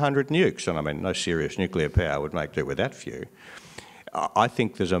got 400 nukes, and I mean, no serious nuclear power would make do with that few. I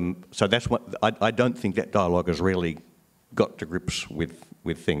think there's so that's what, I don't think that dialogue has really got to grips with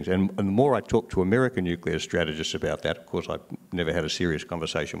things. And the more I talk to American nuclear strategists about that, of course I've never had a serious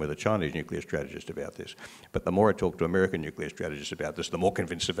conversation with a Chinese nuclear strategist about this, but the more I talk to American nuclear strategists about this, the more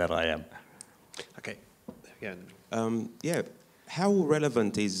convinced of that I am. Okay. Yeah. Yeah. How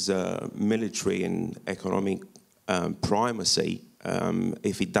relevant is military and economic primacy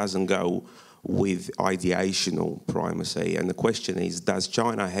if it doesn't go with ideational primacy? And the question is, does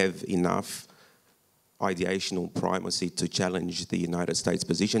China have enough ideational primacy to challenge the United States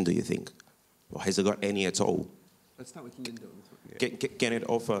position, do you think? Or has it got any at all? Let's start with Linda. Can it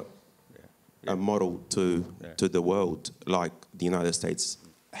offer a model to the world like the United States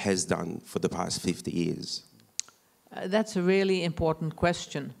has done for the past 50 years? That's a really important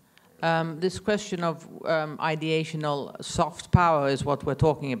question. This question of ideational soft power is what we're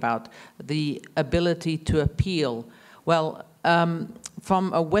talking about, the ability to appeal. Well,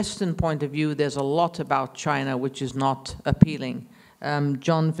 from a Western point of view, there's a lot about China which is not appealing.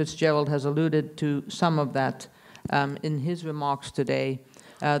 John Fitzgerald has alluded to some of that in his remarks today.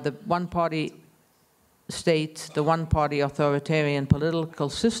 The one-party state, the one-party authoritarian political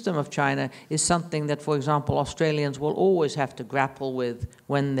system of China is something that, for example, Australians will always have to grapple with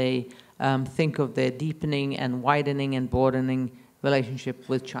when they think of their deepening and widening and broadening relationship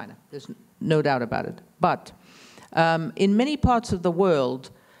with China. There's no doubt about it. But in many parts of the world,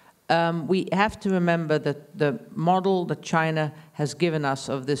 we have to remember that the model that China has given us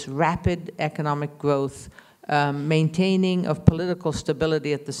of this rapid economic growth, maintaining of political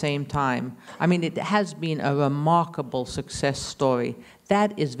stability at the same time, I mean, it has been a remarkable success story.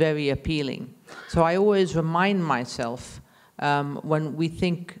 That is very appealing. So I always remind myself when we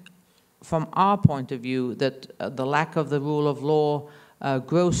think from our point of view that the lack of the rule of law,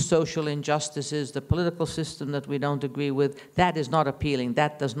 gross social injustices, the political system that we don't agree with, that is not appealing.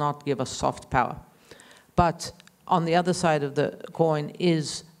 That does not give us soft power. But on the other side of the coin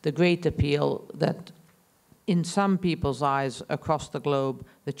is the great appeal that in some people's eyes across the globe,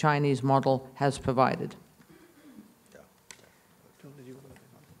 the Chinese model has provided.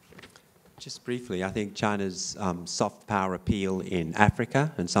 Just briefly, I think China's soft power appeal in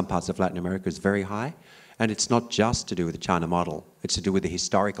Africa and some parts of Latin America is very high. And it's not just to do with the China model. It's to do with the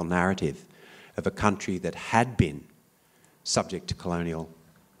historical narrative of a country that had been subject to colonial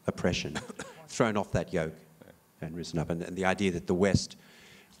oppression, thrown off that yoke and risen up. And the idea that the West,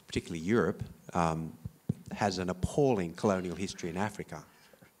 particularly Europe, has an appalling colonial history in Africa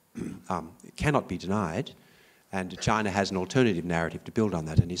cannot be denied. And China has an alternative narrative to build on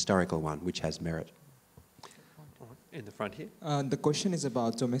that, an historical one, which has merit. In the front here. The question is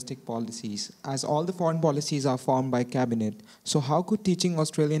about domestic policies. As all the foreign policies are formed by cabinet, so how could teaching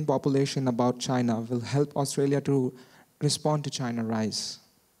Australian population about China will help Australia to respond to China rise?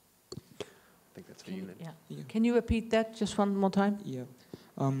 I think that's for you, Lynn. Yeah. Can you repeat that just one more time? Yeah.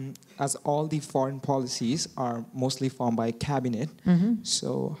 As all the foreign policies are mostly formed by cabinet,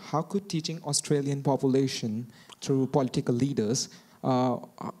 so how could teaching Australian population through political leaders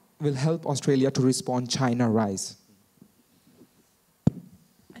will help Australia to respond China rise?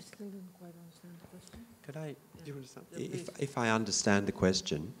 If I understand the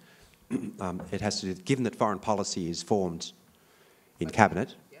question, it has to do, given that foreign policy is formed in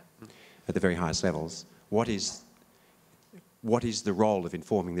cabinet at the very highest levels, what is the role of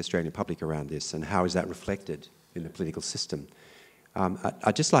informing the Australian public around this, and how is that reflected in the political system?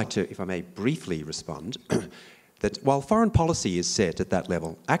 I'd just like to, if I may, briefly respond that while foreign policy is set at that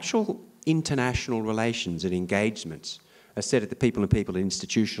level, actual international relations and engagements are set at the people and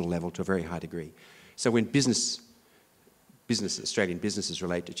institutional level to a very high degree. So when Australian businesses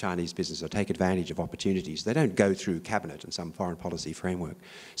relate to Chinese business or take advantage of opportunities, they don't go through cabinet and some foreign policy framework.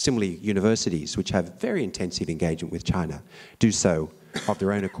 Similarly, universities, which have very intensive engagement with China, do so of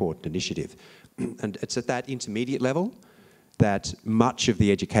their own accord and initiative. And it's at that intermediate level that much of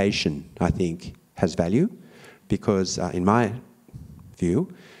the education, I think, has value, because in my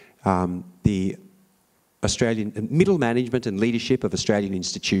view, the Australian middle management and leadership of Australian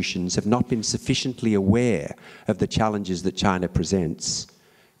institutions have not been sufficiently aware of the challenges that China presents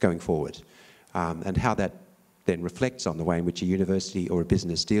going forward, and how that then reflects on the way in which a university or a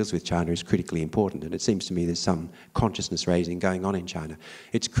business deals with China is critically important. And it seems to me there's some consciousness raising going on in China.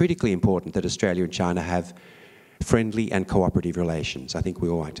 It's critically important that Australia and China have friendly and cooperative relations. I think we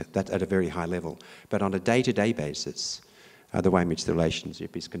all want that at a very high level. But on a day-to-day basis, the way in which the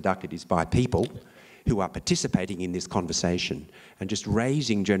relationship is conducted is by people who are participating in this conversation, and just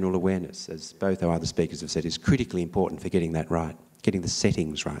raising general awareness, as both our other speakers have said, is critically important for getting that right, getting the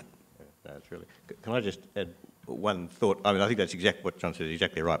settings right. Yeah, that's really. Can I just add one thought? I mean, I think that's exactly what John said is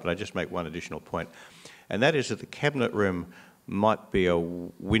exactly right, but I just make one additional point, and that is that the cabinet room might be a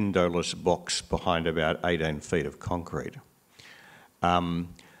windowless box behind about 18 feet of concrete.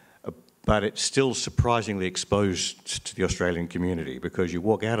 But it's still surprisingly exposed to the Australian community, because you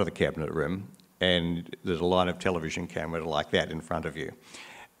walk out of the cabinet room and there's a line of television cameras like that in front of you,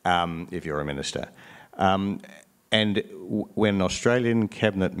 if you're a minister. And when Australian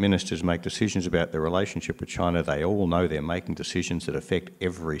cabinet ministers make decisions about their relationship with China, they all know they're making decisions that affect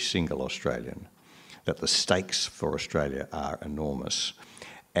every single Australian, that the stakes for Australia are enormous.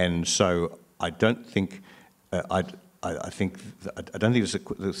 And so I don't think, I don't think there's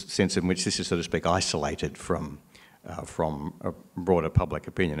a sense in which this is, so to speak, isolated from a broader public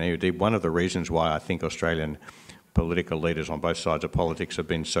opinion. And indeed, one of the reasons why I think Australian political leaders on both sides of politics have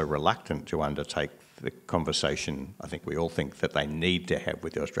been so reluctant to undertake the conversation I think we all think that they need to have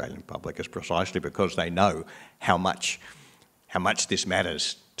with the Australian public is precisely because they know how much this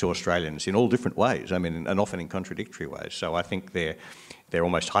matters to Australians in all different ways, I mean, and often in contradictory ways. So I think they're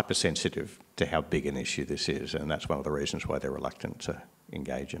almost hypersensitive to how big an issue this is, and that's one of the reasons why they're reluctant to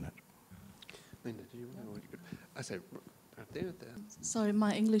engage in it. Linda, do you want to? I say right there. Sorry,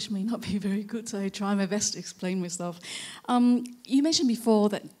 my English may not be very good, so I try my best to explain myself. You mentioned before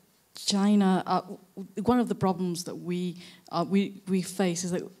that China, one of the problems that we face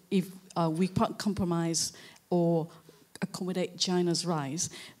is that if we can't compromise or accommodate China's rise,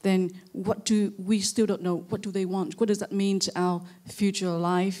 then we still don't know, what do they want? What does that mean to our future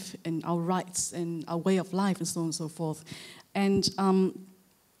life and our rights and our way of life and so on and so forth? And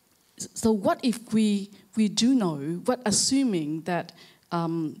so what if we do know, assuming that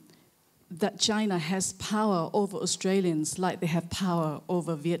that China has power over Australians like they have power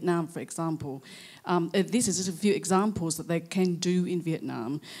over Vietnam, for example. This is just a few examples that they can do in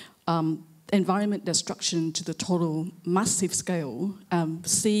Vietnam. Environment destruction to the total massive scale,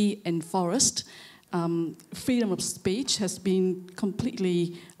 sea and forest. Freedom of speech has been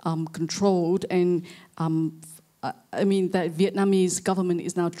completely controlled, and I mean that Vietnamese government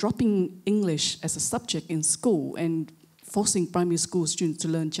is now dropping English as a subject in school and forcing primary school students to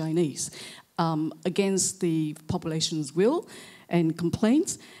learn Chinese against the population's will and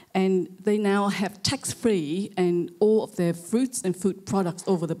complaints. And they now have tax-free and all of their fruits and food products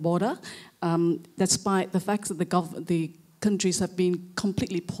over the border, despite the fact that the countries have been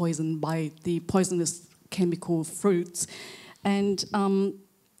completely poisoned by the poisonous chemical fruits. And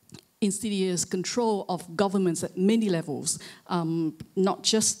insidious control of governments at many levels, not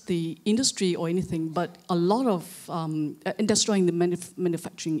just the industry or anything, but a lot of destroying the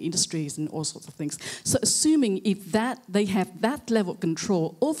manufacturing industries and all sorts of things. So assuming if they have that level of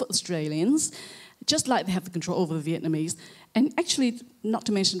control over Australians, just like they have the control over the Vietnamese, and actually, not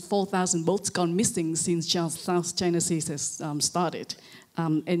to mention 4,000 boats gone missing since South China Sea has started.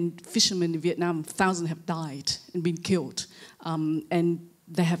 And fishermen in Vietnam, 1,000 have died and been killed. And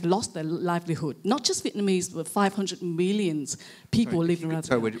they have lost their livelihood. Not just Vietnamese, but 500 million people living around.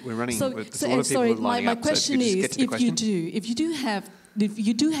 So we're running. So, there's a lot of people sorry, lining my up, question so is, if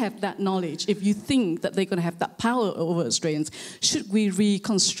you do have that knowledge, if you think that they're going to have that power over Australians, should we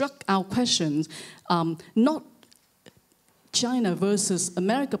reconstruct our questions, not China versus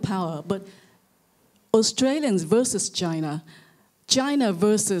America power, but Australians versus China, China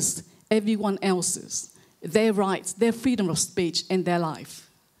versus everyone else's, their rights, their freedom of speech, and their life?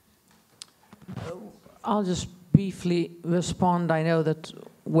 I'll just briefly respond. I know that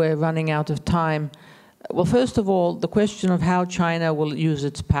we're running out of time. Well, first of all, the question of how China will use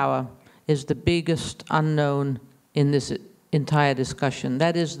its power is the biggest unknown in this entire discussion.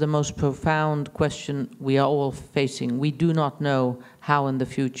 That is the most profound question we are all facing. We do not know how in the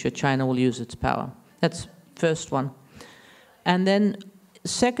future China will use its power. That's first one. And then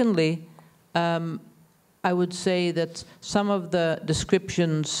secondly, I would say that some of the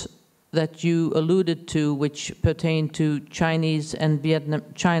descriptions that you alluded to, which pertain to Chinese and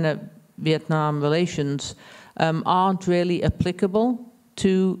China-Vietnam relations, aren't really applicable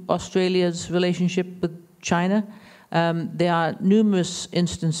to Australia's relationship with China. There are numerous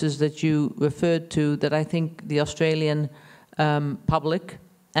instances that you referred to that I think the Australian public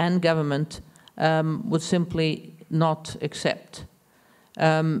and government would simply not accept.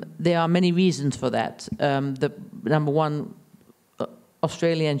 There are many reasons for that. Number one,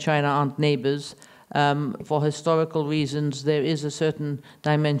 Australia and China aren't neighbors. For historical reasons, there is a certain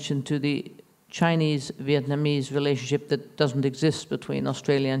dimension to the Chinese-Vietnamese relationship that doesn't exist between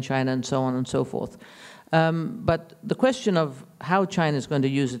Australia and China, and so on and so forth. But the question of how China is going to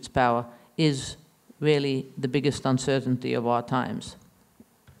use its power is really the biggest uncertainty of our times.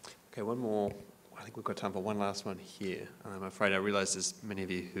 Okay, one more. I think we've got time for one last one here. I'm afraid I realise there's many of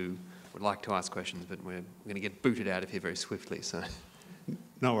you who would like to ask questions, but we're going to get booted out of here very swiftly. So,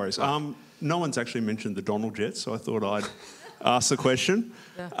 no worries. No one's actually mentioned the Donald yet, so I thought I'd ask the question.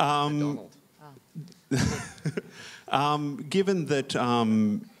 Given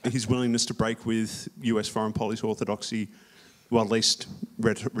that his willingness to break with US foreign policy orthodoxy, well, at least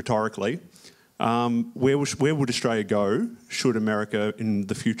rhetorically, where would Australia go should America in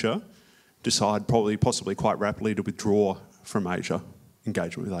the future decide, possibly quite rapidly, to withdraw from Asia,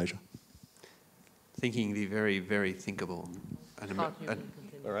 engagement with Asia? Thinking the very, very thinkable, an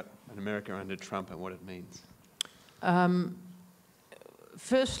America under Trump and what it means.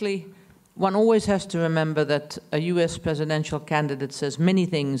 Firstly, one always has to remember that a US presidential candidate says many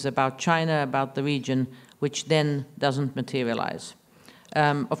things about China, about the region, which then doesn't materialize.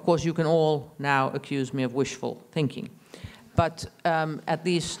 Of course, you can all now accuse me of wishful thinking, but at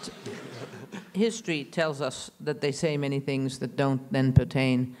least history tells us that they say many things that don't then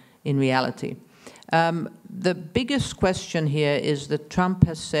pertain in reality. The biggest question here is that Trump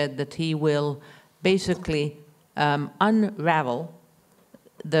has said that he will basically unravel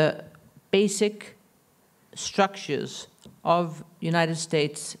the basic structures of United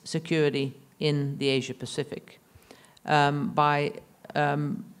States security in the Asia-Pacific by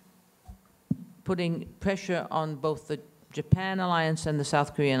putting pressure on both the Japan alliance and the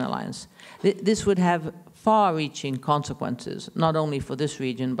South Korean alliance. This would have far-reaching consequences, not only for this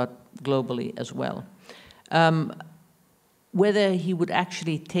region, but globally as well. Whether he would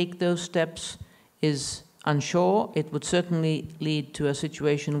actually take those steps is unsure. It would certainly lead to a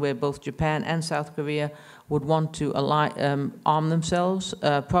situation where both Japan and South Korea would want to arm themselves,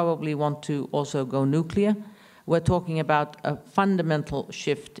 probably want to also go nuclear. We're talking about a fundamental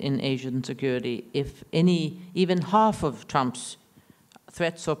shift in Asian security. If even half of Trump's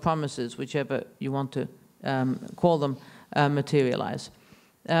threats or promises, whichever you want to call them, materialize.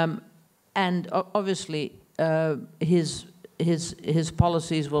 And obviously, his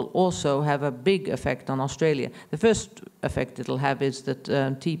policies will also have a big effect on Australia. The first effect it'll have is that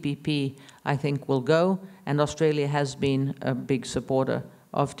TPP, I think, will go, and Australia has been a big supporter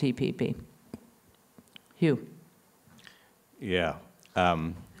of TPP. Hugh. Yeah.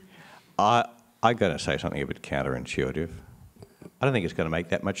 I'm going to say something a bit counterintuitive. I don't think it's going to make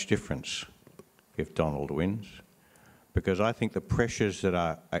that much difference if Donald wins, because I think the pressures that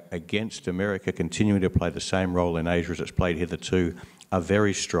are against America continuing to play the same role in Asia as it's played hitherto are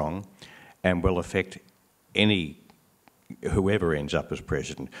very strong and will affect whoever ends up as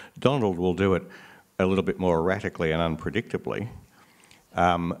president. Donald will do it a little bit more erratically and unpredictably,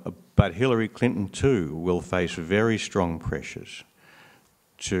 but Hillary Clinton too will face very strong pressures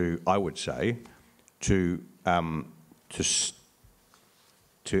to, I would say, to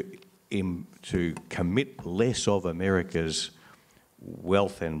commit less of America's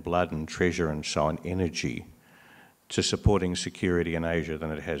wealth and blood and treasure and so on, energy, to supporting security in Asia than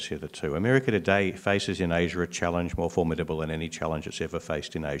it has hitherto. America today faces in Asia a challenge more formidable than any challenge it's ever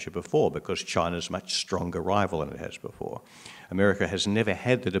faced in Asia before, because China's a much stronger rival than it has before. America has never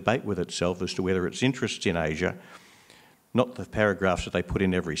had the debate with itself as to whether its interests in Asia, not the paragraphs that they put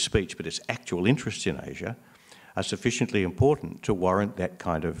in every speech, but its actual interests in Asia, are sufficiently important to warrant that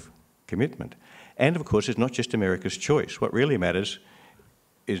kind of commitment. And of course, it's not just America's choice. What really matters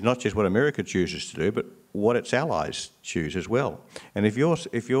is not just what America chooses to do, but what its allies choose as well. And if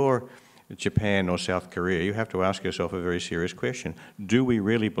you're Japan or South Korea, you have to ask yourself a very serious question. Do we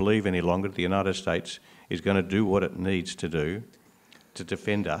really believe any longer that the United States is going to do what it needs to do to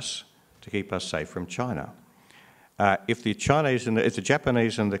defend us, to keep us safe from China? If the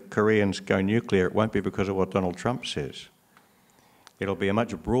Japanese and the Koreans go nuclear, it won't be because of what Donald Trump says. It'll be a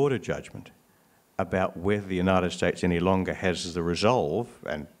much broader judgment about whether the United States any longer has the resolve,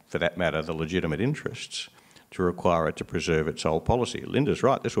 and for that matter, the legitimate interests, to require it to preserve its old policy. Linda's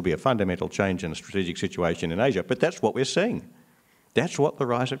right, this will be a fundamental change in the strategic situation in Asia, but that's what we're seeing. That's what the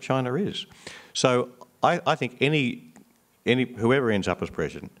rise of China is. So I think whoever ends up as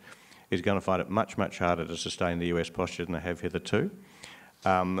president is going to find it much, much harder to sustain the US posture than they have hitherto.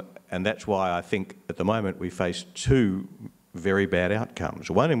 And that's why I think at the moment we face two very bad outcomes.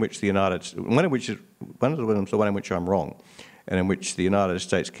 One of them is the one in which I'm wrong, and in which the United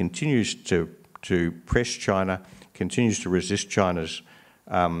States continues to press China, continues to resist China's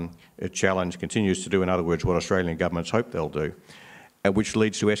challenge, continues to do, in other words, what Australian governments hope they'll do, which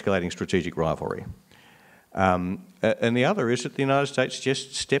leads to escalating strategic rivalry. And the other is that the United States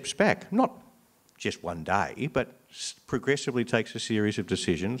just steps back, not just one day, but progressively takes a series of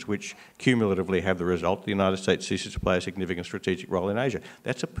decisions which cumulatively have the result the United States ceases to play a significant strategic role in Asia.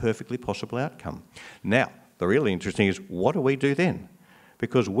 That's a perfectly possible outcome. Now, the really interesting is, what do we do then?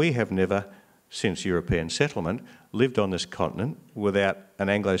 Because we have never, since European settlement, lived on this continent without an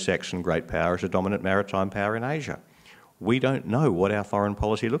Anglo-Saxon great power as a dominant maritime power in Asia. We don't know what our foreign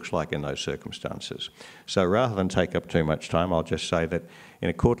policy looks like in those circumstances. So rather than take up too much time, I'll just say that in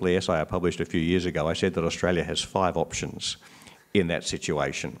a quarterly essay I published a few years ago, I said that Australia has 5 options in that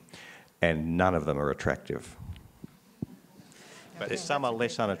situation, and none of them are attractive. But some are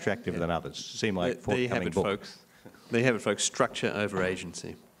less unattractive than others. See my forthcoming book. Folks. There you have it, folks. Structure over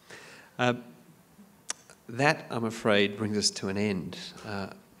agency. That, I'm afraid, brings us to an end.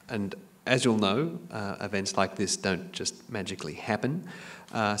 And as you'll know, events like this don't just magically happen.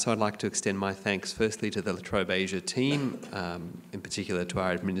 So I'd like to extend my thanks firstly to the La Trobe Asia team, in particular to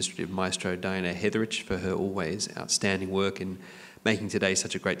our administrative maestro Diana Heatherich for her always outstanding work in making today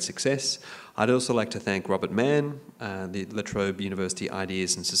such a great success. I'd also like to thank Robert Mann, the La Trobe University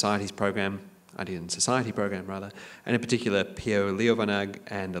Ideas and Society program, and in particular Pio Leovanag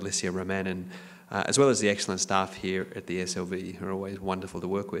and Alicia Romanen, as well as the excellent staff here at the SLV, who are always wonderful to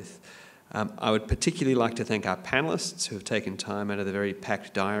work with. I would particularly like to thank our panellists who have taken time out of their very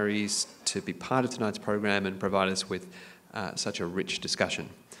packed diaries to be part of tonight's program and provide us with such a rich discussion.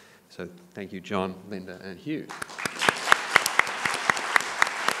 So thank you, John, Linda and Hugh.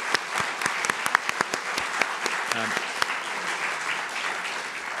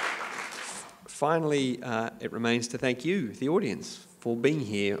 Finally, it remains to thank you, the audience, for being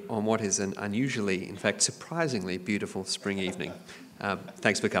here on what is an unusually, in fact surprisingly beautiful spring evening.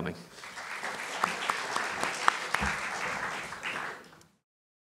 Thanks for coming.